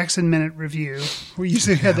Alan Jackson minute review. We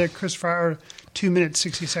usually had that Chris Fryer 2 minutes,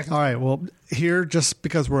 60 seconds. All right. Well, here, just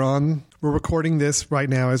because we're recording this right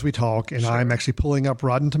now as we talk, and I'm actually pulling up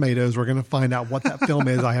Rotten Tomatoes, we're going to find out what that film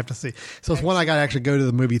is I have to see. So it's one I got to actually go to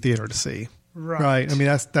the movie theater to see. Right. I mean,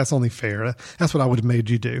 that's only fair. That's what I would have made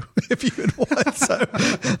you do if you had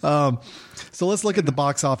won. So let's look at the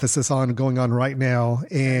box office that's going on right now.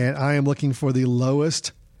 And I am looking for the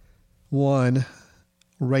lowest one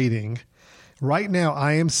rating. Right now,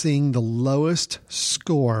 I am seeing the lowest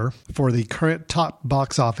score for the current top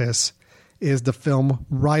box office is the film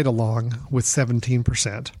Ride Along with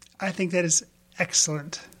 17%. I think that is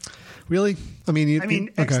excellent. Really?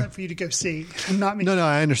 Excellent for you to go see. Not me. No,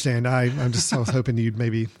 I understand. I was hoping you'd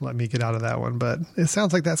maybe let me get out of that one, but it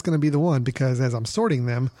sounds like that's going to be the one because as I'm sorting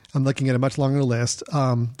them, I'm looking at a much longer list.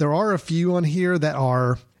 There are a few on here that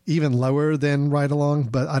are even lower than Ride Along,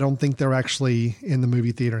 but I don't think they're actually in the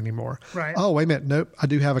movie theater anymore. Right. Oh, wait a minute. Nope. I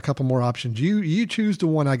do have a couple more options. You choose the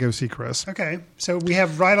one I go see, Chris. Okay. So we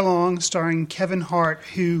have Ride Along starring Kevin Hart,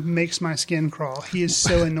 who makes my skin crawl. He is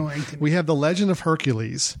so annoying to me. We have The Legend of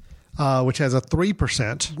Hercules, which has a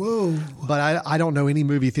 3%. Whoa. But I don't know any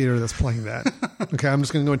movie theater that's playing that. Okay, I'm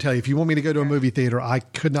just going to go and tell you. If you want me to go to a movie theater, I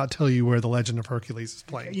could not tell you where The Legend of Hercules is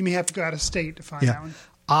playing. You may have to go out of state to find that one.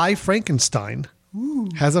 I, Frankenstein,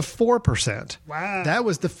 has a 4%. Wow. That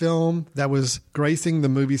was the film that was gracing the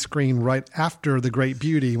movie screen right after The Great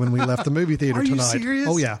Beauty when we left the movie theater tonight. Are you serious?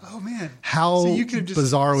 Oh, yeah. Oh, man. How so you could just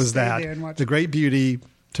bizarre was stay that? There and watch The Great Beauty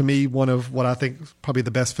To me, one of what I think is probably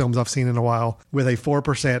the best films I've seen in a while, with a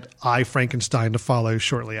 4% I, Frankenstein to follow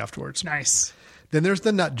shortly afterwards. Nice. Then there's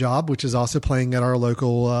The Nut Job, which is also playing at our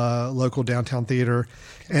local downtown theater.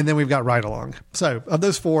 Okay. And then we've got Ride Along. So of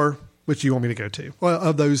those 4, which you want me to go to? Well,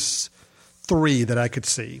 of those 3 that I could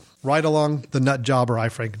see, Ride Along, The Nut Job, or I,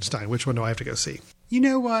 Frankenstein, which one do I have to go see? You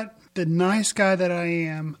know what? The nice guy that I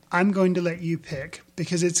am, I'm going to let you pick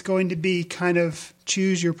because it's going to be kind of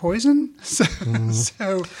choose your poison.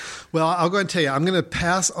 So, well, I'll go and tell you, I'm going to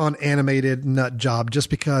pass on animated Nut Job just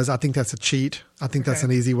because I think that's a cheat. I think that's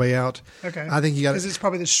an easy way out. Okay. I think you got because it's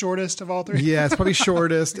probably the shortest of all 3. Yeah, it's probably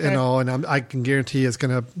shortest and all, and I can guarantee it's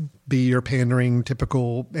going to be your pandering,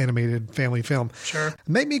 typical animated family film. Sure.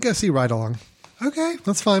 Make me go see Ride Along. Okay,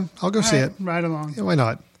 that's fine. I'll go see it. Ride Along. Yeah, why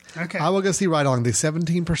not? Okay. I will go see Ride Along, the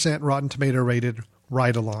 17% Rotten Tomato rated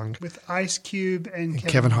Ride Along. With Ice Cube and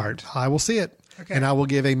Kevin Hart. I will see it. Okay. And I will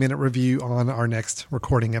give a minute review on our next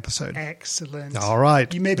recording episode. Excellent. All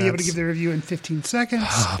right. You may be able to give the review in 15 seconds.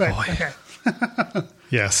 Oh, but, boy. Okay.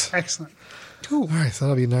 Yes. Excellent. Cool. All right. So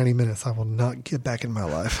that'll be 90 minutes. I will not get back in my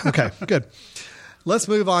life. Okay, good. Let's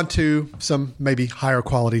move on to some maybe higher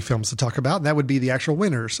quality films to talk about. And that would be the actual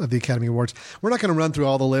winners of the Academy Awards. We're not going to run through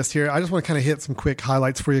all the list here. I just want to kind of hit some quick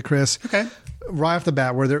highlights for you, Chris. Okay. Right off the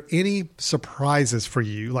bat, were there any surprises for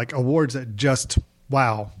you, like awards that just,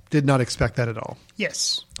 wow, did not expect that at all?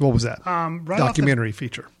 Yes. What was that? Documentary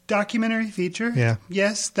feature. Documentary feature. Yeah.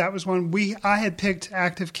 Yes, that was one. I had picked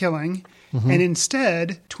Active Killing, and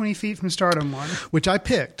instead 20 Feet from Stardom won. Which I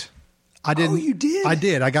picked. I didn't. Oh, you did? I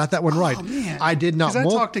did. I got that one right. Oh, man. I did not want...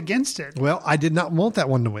 Because I talked against it. Well, I did not want that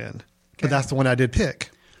one to win. But that's the one I did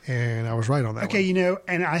pick. And I was right on that one. Okay,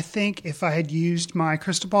 and I think if I had used my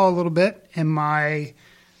crystal ball a little bit and my,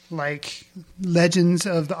 legends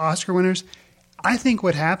of the Oscar winners, I think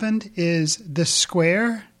what happened is The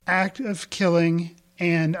Square, Act of Killing,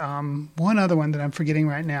 and one other one that I'm forgetting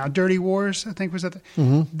right now, Dirty Wars, I think was that.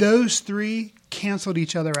 Those 3 canceled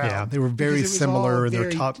each other out. Yeah, they were very similar in their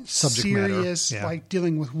top subject serious, matter. Yeah.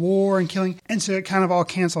 Dealing with war and killing. And so it kind of all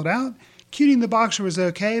canceled out. Cutie and the Boxer was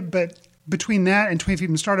okay, but between that and 20 Feet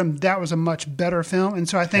from Stardom, that was a much better film. And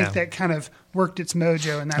so I think that kind of worked its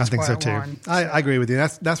mojo, and that's why it won. I agree with you.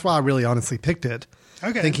 That's why I really honestly picked it,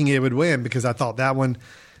 thinking it would win, because I thought that one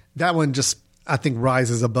just, I think,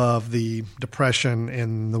 rises above the depression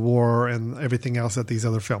and the war and everything else that these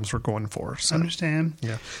other films were going for. So, understand.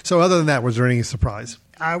 Yeah. So other than that, was there any surprise?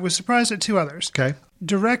 I was surprised at 2 others. Okay.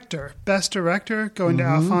 Director, best director, going to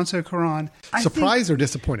Alfonso Cuarón. Surprised or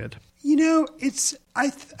disappointed? It's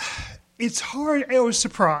hard. I was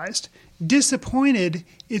surprised. Disappointed,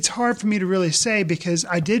 it's hard for me to really say because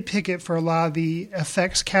I did pick it for a lot of the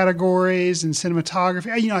effects categories and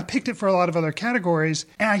cinematography. I picked it for a lot of other categories.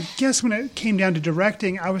 And I guess when it came down to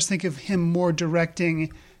directing, I was thinking of him more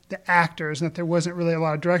directing the actors and that there wasn't really a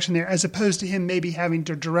lot of direction there, as opposed to him maybe having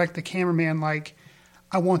to direct the cameraman like,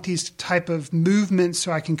 I want these type of movements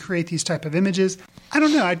so I can create these type of images. I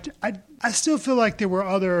don't know. I still feel like there were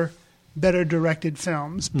other better directed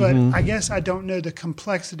films, but I guess I don't know the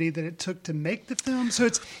complexity that it took to make the film. So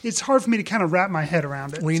it's hard for me to kind of wrap my head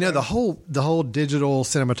around it. Well, the whole digital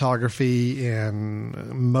cinematography and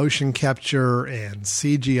motion capture and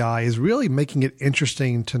CGI is really making it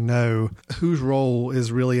interesting to know whose role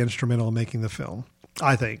is really instrumental in making the film.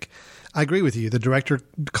 I think. I agree with you. The director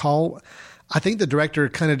I think the director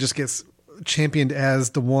kind of just gets championed as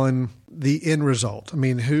the end result. I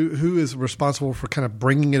mean, who is responsible for kind of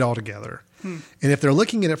bringing it all together? And if they're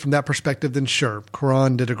looking at it from that perspective, then sure,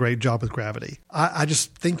 Cuarón did a great job with Gravity. I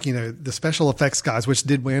just think, the special effects guys, which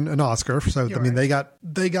did win an Oscar, so they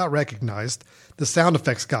got recognized. The sound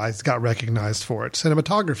effects guys got recognized for it.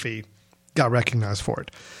 Cinematography got recognized for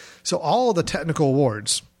it. So all the technical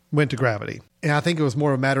awards went to Gravity. And I think it was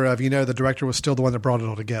more a matter of, the director was still the one that brought it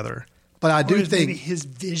all together. But I do think maybe his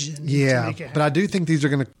vision. Yeah, but I do think these are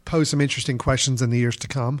going to pose some interesting questions in the years to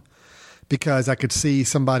come, because I could see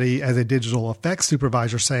somebody as a digital effects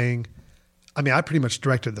supervisor saying, I pretty much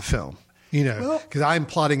directed the film, because I'm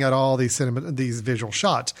plotting out all these visual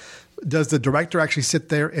shots. Does the director actually sit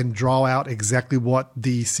there and draw out exactly what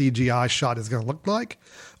the CGI shot is going to look like?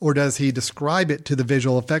 Or does he describe it to the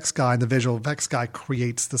visual effects guy, and the visual effects guy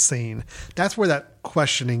creates the scene? That's where that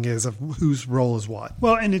questioning is of whose role is what.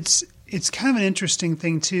 Well, and it's kind of an interesting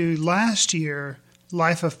thing, too. Last year,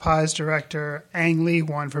 Life of Pi's director, Ang Lee,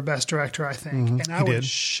 won for Best Director, I think. And I was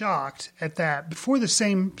shocked at that. But for the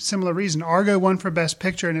similar reason, Argo won for Best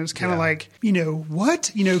Picture, and it was kind of like,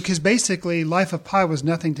 what? Because basically Life of Pi was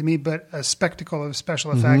nothing to me but a spectacle of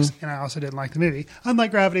special effects, and I also didn't like the movie.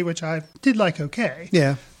 Unlike Gravity, which I did like okay.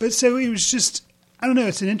 Yeah. But so it was just, I don't know.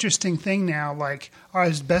 It's an interesting thing now. Like,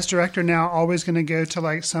 is Best Director now always going to go to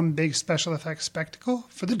like some big special effects spectacle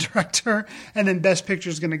for the director, and then Best Picture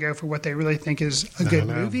is going to go for what they really think is a good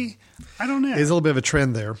movie? I don't know. There's a little bit of a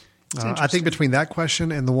trend there. I think between that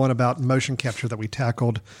question and the one about motion capture that we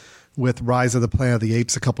tackled with Rise of the Planet of the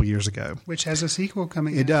Apes a couple years ago. Which has a sequel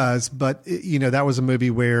coming It does, but, that was a movie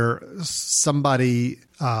where somebody,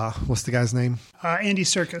 what's the guy's name? Andy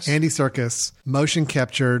Serkis. Andy Serkis motion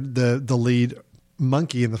captured the lead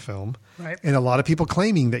monkey in the film. Right. And a lot of people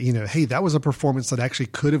claiming that, hey, that was a performance that actually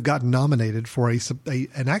could have gotten nominated for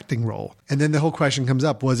an acting role. And then the whole question comes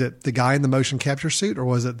up, was it the guy in the motion capture suit or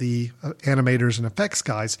was it the animators and effects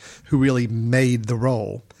guys who really made the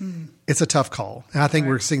role? It's a tough call. And I think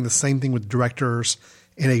we're seeing the same thing with directors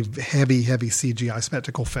in a heavy, heavy CGI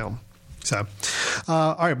spectacle film. So,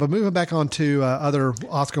 all right, but moving back on to other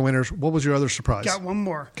Oscar winners, what was your other surprise? Got one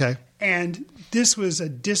more. Okay. And this was a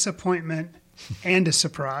disappointment and a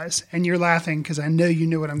surprise. And you're laughing because I know you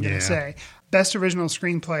know what I'm going to say. Best Original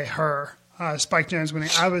Screenplay, Her. Spike Jonze winning.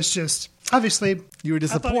 I was just, obviously... You were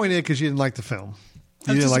disappointed because you didn't like the film.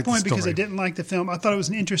 I was disappointed because I didn't like the film. I thought it was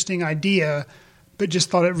an interesting idea, but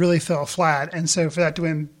just thought it really fell flat. And so for that to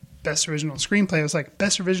win Best Original Screenplay, I was like,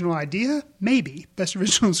 Best Original Idea? Maybe. Best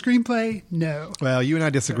Original Screenplay? No. Well, you and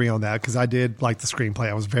I disagree on that because I did like the screenplay.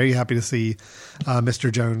 I was very happy to see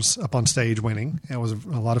Mr. Jonze up on stage winning. It was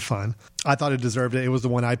a lot of fun. I thought it deserved it. It was the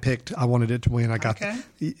one I picked. I wanted it to win. I got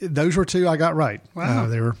those were two I got right. Wow.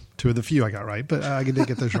 They were two of the few I got right, but I did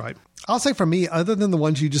get those right. I'll say for me, other than the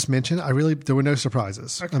ones you just mentioned, there were no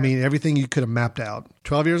surprises. Okay. I mean, everything you could have mapped out.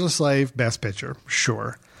 12 Years a Slave, Best Picture,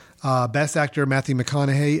 sure. Best Actor, Matthew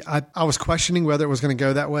McConaughey. I was questioning whether it was going to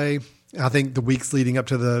go that way. I think the weeks leading up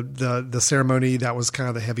to the ceremony, that was kind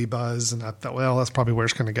of the heavy buzz, and I thought, well, that's probably where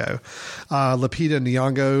it's going to go. Lupita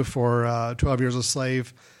Nyong'o for 12 Years a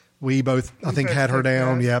Slave. We both, I think, had her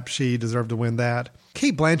down. That. Yep, she deserved to win that.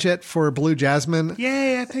 Kate Blanchett for Blue Jasmine.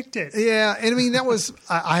 Yay, I picked it. Yeah, and I mean, that was,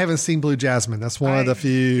 I haven't seen Blue Jasmine. That's one of the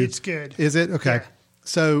few. It's good. Is it? Okay. Yeah.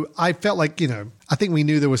 So I felt like, I think we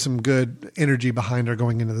knew there was some good energy behind her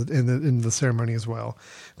going into the ceremony as well.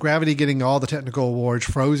 Gravity getting all the technical awards,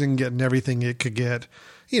 Frozen getting everything it could get.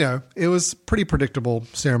 It was pretty predictable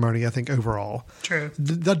ceremony, I think, overall. True.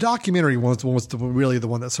 The documentary was really the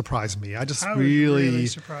one that surprised me. I was really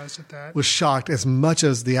surprised at that. Was shocked as much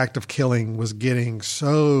as The Act of Killing was getting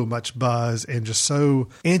so much buzz and just so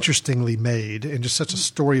interestingly made and just such a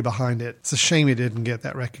story behind it. It's a shame it didn't get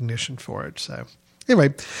that recognition for it. So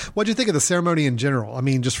anyway, what do you think of the ceremony in general? I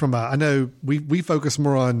mean, just from I know we focus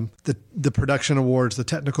more on the production awards, the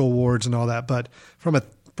technical awards and all that, but from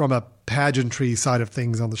a pageantry side of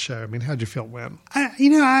things on the show, I mean, how'd you feel it went?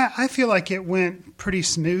 I feel like it went pretty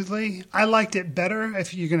smoothly. I liked it better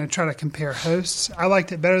if you're going to try to compare hosts. I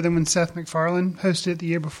liked it better than when Seth MacFarlane hosted it the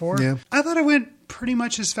year before. Yeah. I thought it went pretty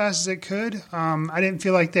much as fast as it could. I didn't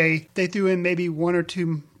feel like they threw in maybe one or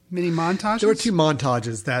two mini montages. There were two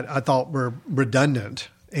montages that I thought were redundant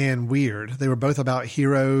and weird. They were both about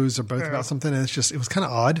heroes or both about something, and it was kind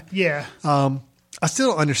of odd. Yeah. I still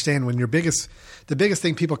don't understand when the biggest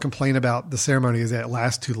thing people complain about the ceremony is that it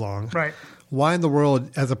lasts too long. Right. Why in the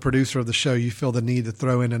world, as a producer of the show, you feel the need to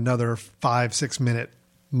throw in another 5-6 minute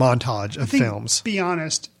montage of films? To be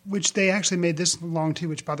honest, which they actually made this long too,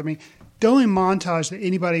 which bothered me. The only montage that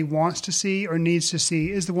anybody wants to see or needs to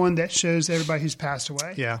see is the one that shows everybody who's passed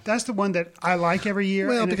away. Yeah. That's the one that I like every year.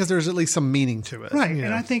 Well, because there's at least some meaning to it. Right.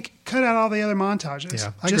 And I think cut out all the other montages.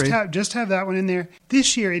 Yeah, I agree. Just have that one in there.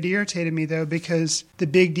 This year it irritated me, though, because the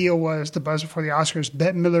big deal was the buzz before the Oscars.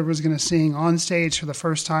 Bette Midler was going to sing on stage for the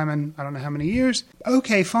first time in I don't know how many years.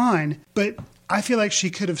 Okay, fine. But I feel like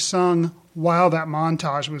she could have sung while that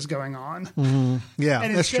montage was going on. Mm-hmm. Yeah,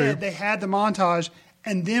 and that's true. instead, they had the montage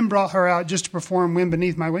and then brought her out just to perform Wind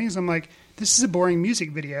Beneath My Wings. I'm like, this is a boring music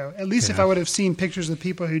video. At least if I would have seen pictures of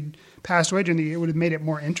people who'd passed away during the year, it would have made it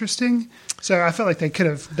more interesting. So I felt like they could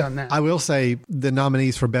have done that. I will say the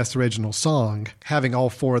nominees for Best Original Song, having all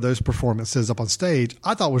four of those performances up on stage,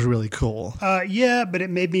 I thought was really cool. Yeah, but it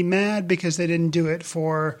made me mad because they didn't do it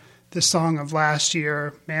for the song of last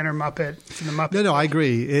year, Man or Muppet, from the Muppet. No, I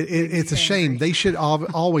agree. It's a shame. They should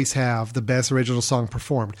always have the best original song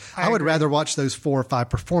performed. I would rather watch those 4 or 5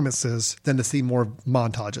 performances than to see more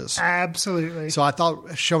montages. Absolutely. So I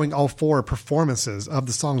thought showing all 4 performances of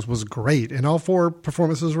the songs was great. And all 4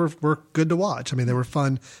 performances were good to watch. I mean, they were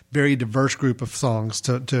fun, very diverse group of songs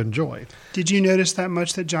to enjoy. Did you notice that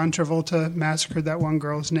much that John Travolta massacred that one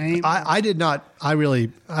girl's name? I did not.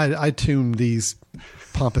 I tuned these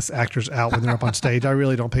pompous actors out when they're up on stage. I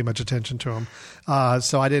really don't pay much attention to them.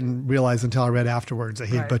 So I didn't realize until I read afterwards that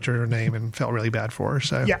he had butchered her name and felt really bad for her.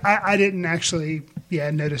 So Yeah, I didn't actually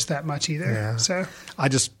notice that much either. Yeah. So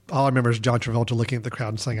all I remember is John Travolta looking at the crowd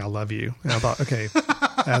and saying, "I love you." And I thought, okay,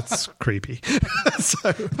 that's creepy.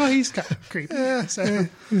 well, he's kind of creepy. Yeah, so.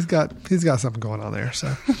 he's got something going on there.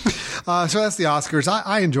 So so that's the Oscars.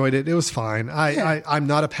 I enjoyed it. It was fine. I'm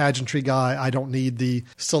not a pageantry guy. I don't need the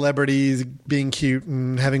celebrities being cute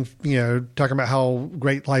and having, talking about how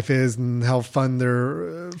great life is and how fun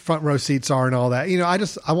their front row seats are and all that.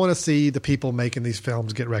 I want to see the people making these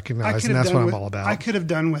films get recognized, and that's what I'm all about. I could have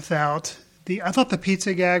done without I thought the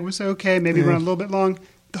pizza gag was okay, maybe run a little bit long.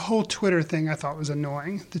 The whole Twitter thing I thought was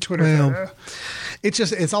annoying. The Twitter photo.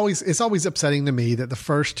 It's always upsetting to me that the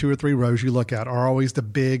first 2 or 3 rows you look at are always the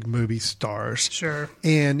big movie stars. Sure.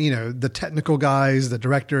 And, the technical guys, the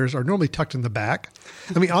directors are normally tucked in the back.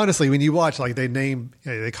 I mean, honestly, when you watch, like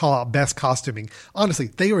they call out best costuming. Honestly,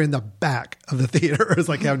 they were in the back of the theater. It's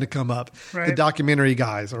like having to come up. Right. The documentary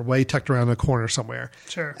guys are way tucked around the corner somewhere.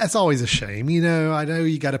 Sure. That's always a shame. I know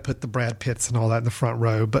you got to put the Brad Pitts and all that in the front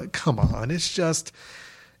row, but come on. It's just...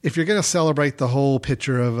 If you're going to celebrate the whole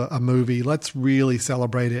picture of a movie, let's really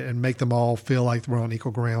celebrate it and make them all feel like we're on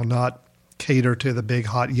equal ground, not cater to the big,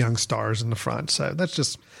 hot young stars in the front. So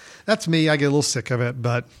that's me. I get a little sick of it,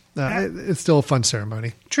 but it's still a fun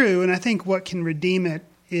ceremony. True. And I think what can redeem it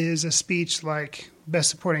is a speech like Best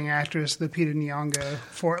Supporting Actress, Lupita Nyong'o,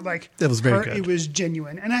 for like it was very good. It was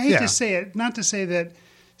genuine. And I hate to say it, not to say that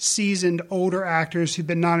seasoned older actors who've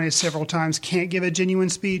been nominated several times can't give a genuine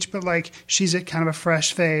speech, but like she's a kind of a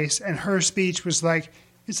fresh face, and her speech was like,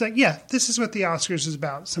 it's like, yeah, this is what the Oscars is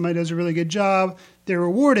about. Somebody does a really good job, they're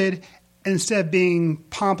rewarded, and instead of being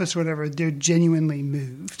pompous or whatever, they're genuinely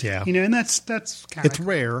moved. Yeah. And that's kind of... It's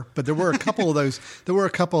rare, but there were a couple of those. There were a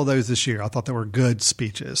couple of those this year. I thought they were good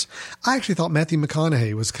speeches. I actually thought Matthew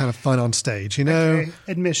McConaughey was kind of fun on stage, Okay,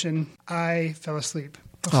 admission, I fell asleep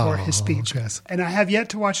before his speech. Yes. And I have yet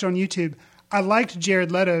to watch it on YouTube. I liked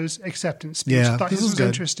Jared Leto's acceptance speech. Yeah, I thought this his was good.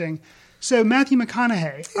 interesting. So Matthew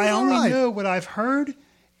McConaughey, I only right. know what I've heard.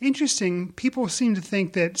 Interesting. People seem to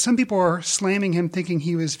think that some people are slamming him thinking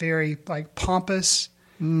he was very like pompous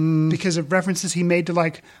because of references he made to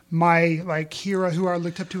like my like hero who I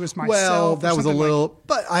looked up to as myself. Well, that was a little,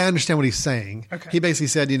 but I understand what he's saying. Okay. He basically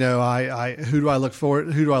said, I who do I look for?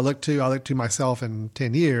 Who do I look to? I look to myself in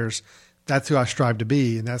 10 years. That's who I strive to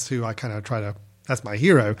be, and that's who I kind of try to. That's my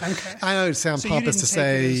hero. Okay. I know it sounds So you pompous didn't to take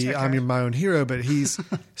it say as- okay. I'm my own hero, but he's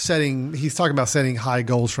talking about setting high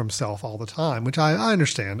goals for himself all the time, which I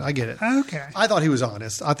understand. I get it. Okay. I thought he was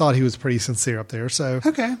honest. I thought he was pretty sincere up there. So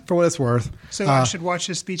Okay. for what it's worth. So I should watch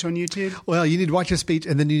his speech on YouTube? Well, you need to watch his speech,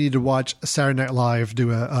 and then you need to watch Saturday Night Live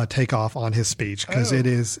do a takeoff on his speech because it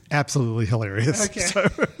is absolutely hilarious. Okay. So,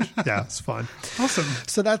 yeah, it's fun. Awesome.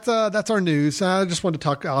 So that's our news. I just wanted to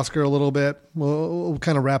talk Oscar a little bit. We'll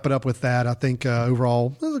kind of wrap it up with that. I think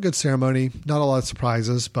overall it was a good ceremony. Not a lot of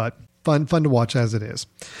surprises, but fun to watch as it is.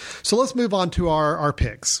 So let's move on to our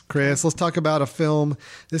picks. Chris, let's talk about a film.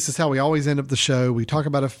 This is how we always end up the show. We talk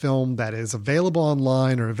about a film that is available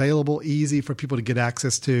online or available easy for people to get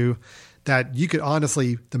access to, that you could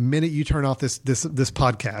honestly, the minute you turn off this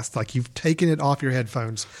podcast, like you've taken it off your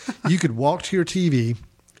headphones, you could walk to your TV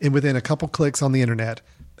and within a couple clicks on the internet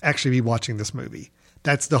actually be watching this movie.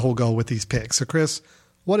 That's the whole goal with these picks. So Chris,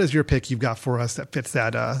 what is your pick you've got for us that fits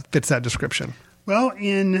that description? Well,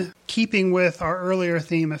 in keeping with our earlier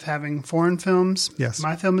theme of having foreign films, Yes.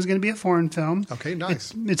 my film is going to be a foreign film. Okay,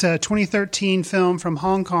 nice. It's a 2013 film from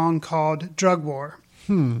Hong Kong called Drug War.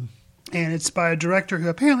 And it's by a director who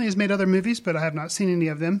apparently has made other movies, but I have not seen any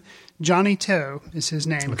of them. Johnny To is his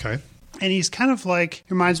name. Okay. And he's kind of like,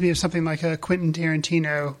 reminds me of something like a Quentin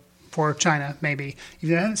Tarantino for China, maybe.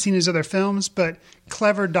 Even I haven't seen his other films, but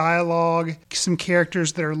clever dialogue, some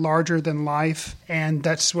characters that are larger than life, and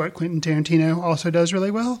that's what Quentin Tarantino also does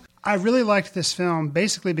really well. I really liked this film,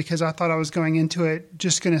 basically because I thought I was going into it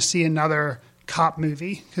just going to see another cop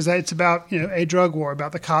movie, because it's about a drug war,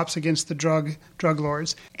 about the cops against the drug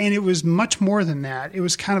lords. And it was much more than that. It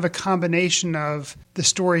was kind of a combination of the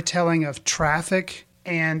storytelling of traffic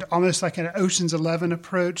and almost like an Ocean's 11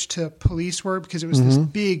 approach to police work, because it was this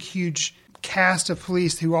big, huge cast of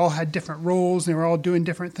police who all had different roles, and they were all doing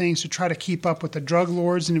different things to try to keep up with the drug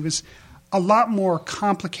lords. And it was a lot more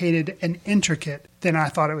complicated and intricate than I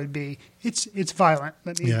thought it would be. It's violent.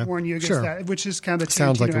 Let me warn you against that, which is kind of the Tarantino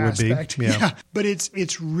Sounds like it would aspect. be. Yeah. But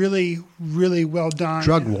it's really, really well done.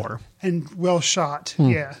 Drug War. And well shot.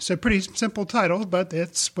 Yeah. So pretty simple title, but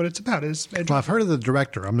it's what it's about. Well, I've heard of the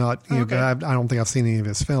director. I'm not, I don't think I've seen any of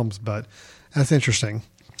his films, but that's interesting.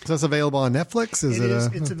 So it's available on Netflix?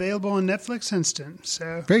 It's available on Netflix Instant.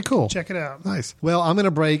 So very cool. Check it out. Nice. Well, I'm going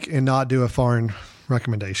to break and not do a foreign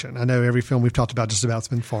recommendation. I know every film we've talked about just about's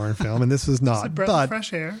been foreign film, and this is not. It's a breath of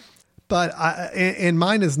fresh air. But and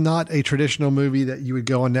mine is not a traditional movie that you would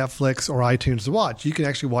go on Netflix or iTunes to watch. You can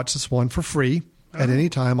actually watch this one for free at any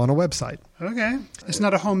time on a website. Okay. It's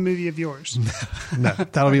not a home movie of yours. No,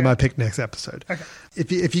 that'll be my pick next episode. Okay.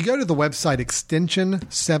 If you go to the website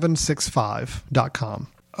extension765.com.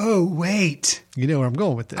 Oh, wait. You know where I'm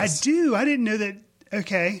going with this. I do. I didn't know that.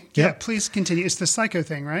 Okay. Yep. Yeah, please continue. It's the Psycho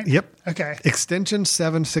thing, right? Yep. Okay. Extension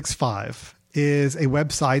 765 is a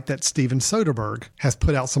website that Steven Soderbergh has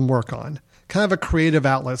put out some work on. Kind of a creative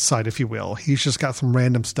outlet site, if you will. He's just got some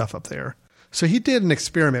random stuff up there. So he did an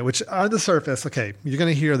experiment, which on the surface, okay, you're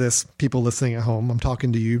going to hear this, people listening at home. I'm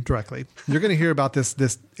talking to you directly. You're going to hear about this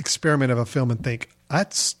experiment of a film and think,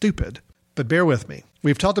 that's stupid. But bear with me.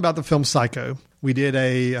 We've talked about the film Psycho. We did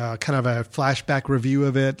a kind of a flashback review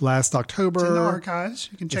of it last October. It's in the archives.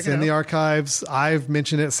 You can check it out. It's in the archives. I've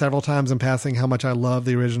mentioned it several times in passing how much I love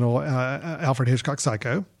the original Alfred Hitchcock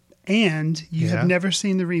Psycho. And you have never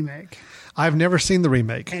seen the remake. I've never seen the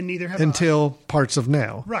remake. And neither have until parts of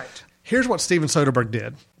now. Right. Here's what Steven Soderbergh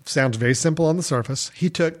did. Sounds very simple on the surface. He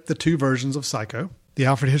took the two versions of Psycho, the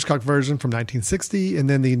Alfred Hitchcock version from 1960, and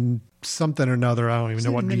then the something or another, I don't even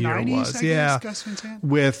know what year it was. I guess,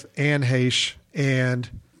 with Anne Heche and...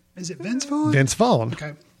 Is it Vince Vaughn? Vince Vaughn.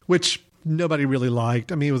 Okay. Which nobody really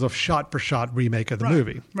liked. I mean, it was a shot-for-shot remake of the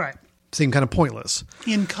movie. Right. Seemed kind of pointless.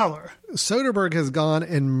 In color. Soderbergh has gone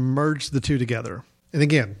and merged the two together. And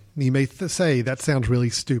again, you may say that sounds really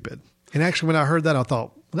stupid. And actually, when I heard that, I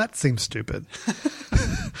thought, well, that seems stupid.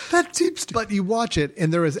 That seems stupid. But you watch it,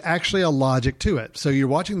 and there is actually a logic to it. So you're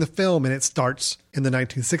watching the film, and it starts in the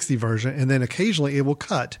 1960 version, and then occasionally it will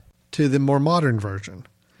cut to the more modern version.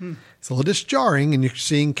 It's a little disjarring, and you're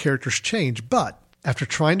seeing characters change. But after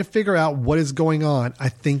trying to figure out what is going on, I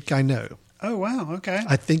think I know. Oh, wow. Okay.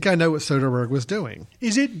 I think I know what Soderbergh was doing.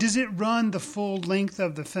 Does it run the full length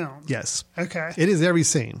of the film? Yes. Okay. It is every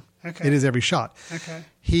scene. Okay. It is every shot. Okay.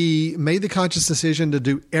 He made the conscious decision to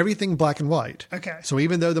do everything black and white. Okay. So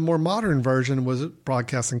even though the more modern version was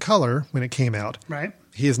broadcast in color when it came out, right,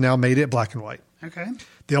 he has now made it black and white. Okay.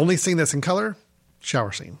 The only scene that's in color,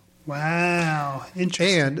 shower scene. Wow.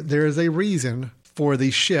 Interesting. And there is a reason for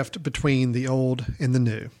the shift between the old and the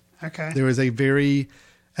new. Okay. There is a very...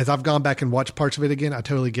 As I've gone back and watched parts of it again, I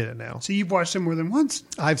totally get it now. So you've watched it more than once?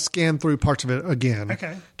 I've scanned through parts of it again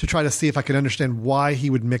to try to see if I could understand why he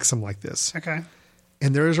would mix them like this. Okay.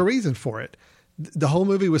 And there is a reason for it. The whole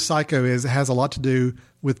movie with Psycho has a lot to do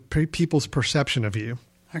with people's perception of you.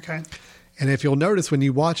 Okay. And if you'll notice when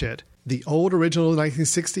you watch it, the old original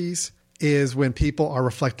 1960s is when people are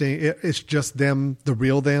reflecting. It's just them, the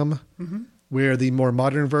real them, where the more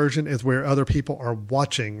modern version is where other people are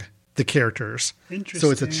watching the characters. Interesting.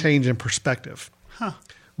 So it's a change in perspective. Huh.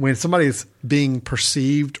 When somebody's being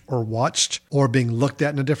perceived or watched or being looked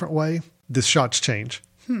at in a different way, the shots change.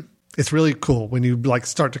 It's really cool when you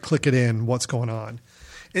start to click it in what's going on.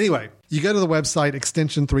 Anyway, you go to the website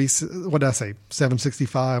extension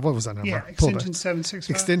 765. What was that number? Yeah, extension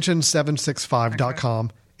 765.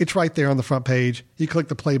 Extension765.com. It's right there on the front page. You click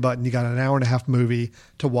the play button. You got an hour and a half movie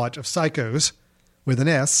to watch of Psychos with an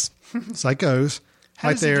S. Psychos.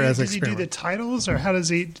 Right there as an experiment. Does he do the titles, or how does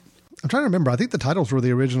he? I'm trying to remember. I think the titles were the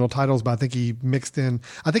original titles, but I think he merged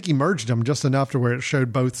them just enough to where it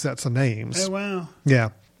showed both sets of names. Oh, wow. Yeah.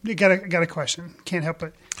 Got a question. Can't help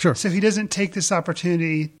it. Sure. So he doesn't take this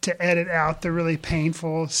opportunity to edit out the really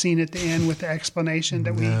painful scene at the end with the explanation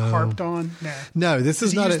that we harped on? No, this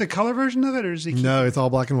is not. Does he use the color version of it, or does he? No, it's all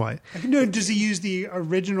black and white. No, does he use the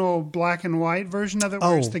original black and white version of it,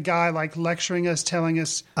 where it's the guy lecturing us, telling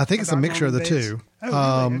us? I think it's a mixture of the two.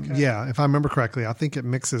 Oh, really? Okay. Yeah, if I remember correctly, I think it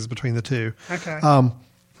mixes between the two. Okay.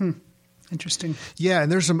 Interesting. Yeah,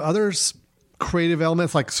 and there's some others. Creative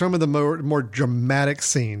elements, like some of the more dramatic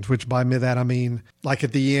scenes, which by that I mean like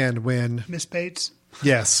at the end when Miss Bates.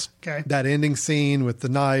 Yes. Okay. That ending scene with the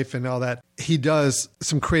knife and all that. He does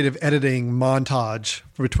some creative editing montage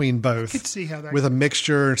between both. I could see how that with a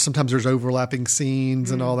mixture. Sometimes there's overlapping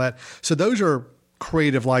scenes and all that. So those are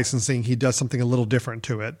creative licensing. He does something a little different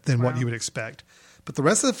to it than what you would expect. But the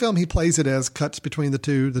rest of the film, he plays it as cuts between the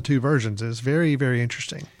two versions. It's very, very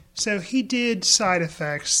interesting. So he did Side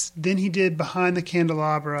Effects, then he did Behind the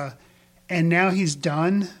Candelabra, and now he's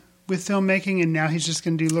done with filmmaking, and now he's just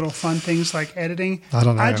going to do little fun things like editing. I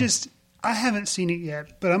don't know. I haven't seen it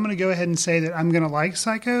yet, but I'm going to go ahead and say that I'm going to like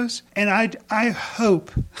Psychos, and I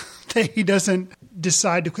hope that he doesn't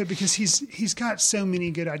decide to quit because he's got so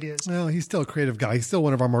many good ideas. Well, he's still a creative guy. He's still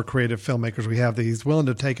one of our more creative filmmakers we have. That he's willing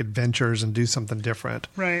to take adventures and do something different.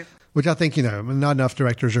 Right. Which I think, not enough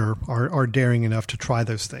directors are daring enough to try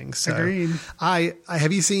those things. So Agreed.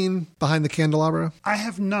 Have you seen Behind the Candelabra? I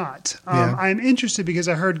have not. Yeah. I'm interested because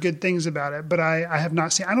I heard good things about it, but I have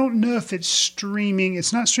not seen. I don't know if it's streaming.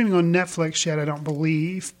 It's not streaming on Netflix yet, I don't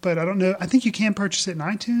believe, but I don't know. I think you can purchase it in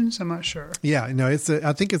iTunes. I'm not sure. Yeah, no, I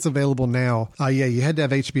think it's available now. Yeah, you had to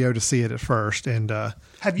have HBO to see it at first, and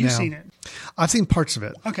have you seen it? I've seen parts of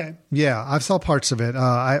it. Okay. Yeah, I saw parts of it.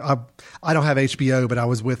 I don't have HBO, but I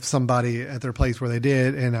was with somebody at their place where they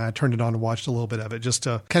did, and I turned it on and watched a little bit of it just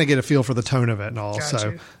to kind of get a feel for the tone of it and all. Gotcha.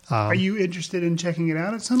 So, are you interested in checking it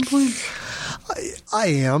out at some point? I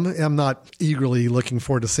am. I'm not eagerly looking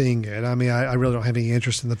forward to seeing it. I mean, I really don't have any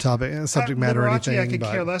interest in the subject matter or anything. I could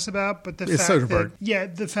care less about, but the fact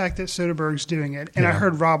Soderbergh. The fact that Soderbergh's doing it, and I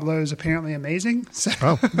heard Rob Lowe is apparently amazing. So.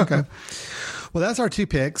 Oh, okay. Well, that's our two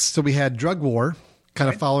picks. So we had Drug War, kind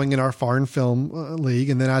of following in our foreign film league,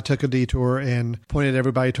 and then I took a detour and pointed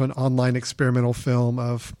everybody to an online experimental film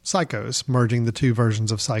of Psychos, merging the two versions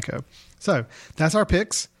of Psycho. So that's our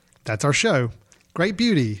picks. That's our show. Great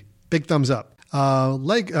Beauty. Big thumbs up. What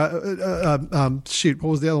was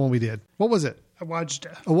the other one we did? What was it?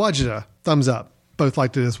 Wadjda. Thumbs up. Both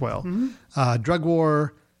liked it as well. Mm-hmm. Drug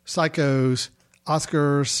War, Psychos,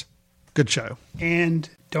 Oscars. Good show. And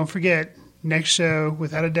don't forget, next show,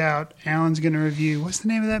 without a doubt, Alan's going to review. What's the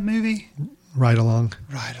name of that movie? Ride Along.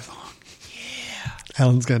 Ride Along. Yeah.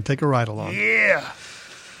 Alan's going to take a ride along. Yeah.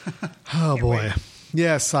 Oh, boy. Wait.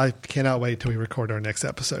 Yes, I cannot wait till we record our next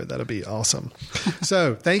episode. That'll be awesome.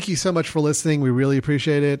 So thank you so much for listening. We really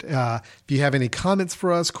appreciate it. If you have any comments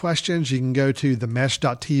for us, questions, you can go to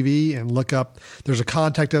themesh.tv and look up. There's a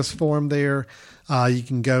contact us form there. You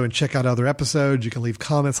can go and check out other episodes. You can leave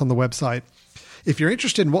comments on the website. If you're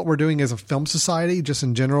interested in what we're doing as a film society, just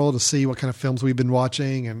in general, to see what kind of films we've been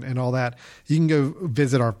watching and all that, you can go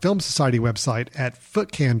visit our Film Society website at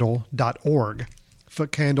footcandle.org.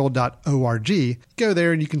 footcandle.org. Go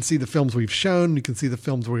there and you can see the films we've shown. You can see the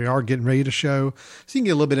films we are getting ready to show. So you can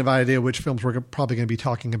get a little bit of an idea which films we're probably going to be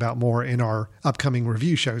talking about more in our upcoming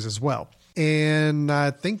review shows as well. And I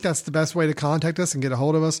think that's the best way to contact us and get a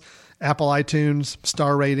hold of us. Apple iTunes,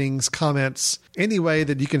 star ratings, comments, any way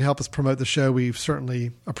that you can help us promote the show, we certainly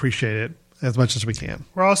appreciate it as much as we can.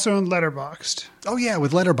 We're also on Letterboxd. Oh, yeah,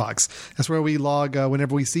 with Letterboxd. That's where we log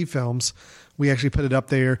whenever we see films. We actually put it up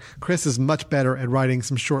there. Chris is much better at writing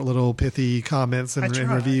some short little pithy comments and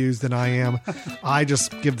reviews than I am. I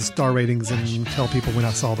just give the star ratings and tell people when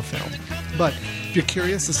I saw the film. But if you're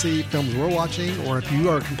curious to see films we're watching, or if you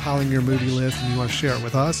are compiling your movie list and you want to share it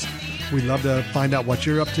with us, we'd love to find out what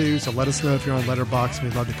you're up to. So let us know if you're on Letterboxd, and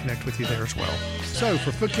we'd love to connect with you there as well. So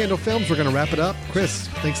for Footcandle Films, we're going to wrap it up. Chris,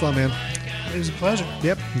 thanks a lot, man. It was a pleasure.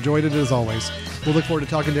 Yep, enjoyed it as always. We'll look forward to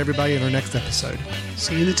talking to everybody in our next episode.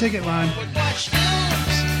 See you in the ticket line.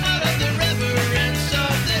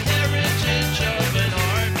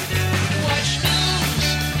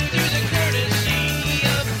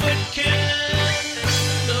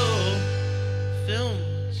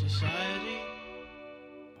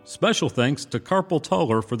 Special thanks to Carpal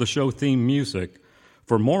Tuller for the show theme music.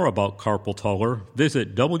 For more about Carpal Tuller,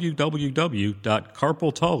 visit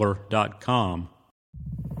www.carpaltuller.com.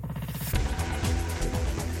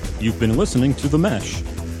 You've been listening to The Mesh,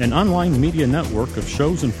 an online media network of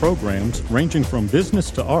shows and programs ranging from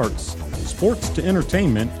business to arts, sports to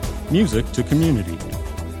entertainment, music to community.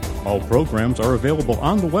 All programs are available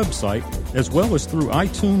on the website as well as through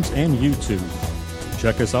iTunes and YouTube.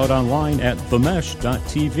 Check us out online at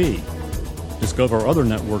themesh.tv. Discover other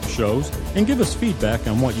network shows and give us feedback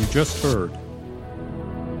on what you just heard.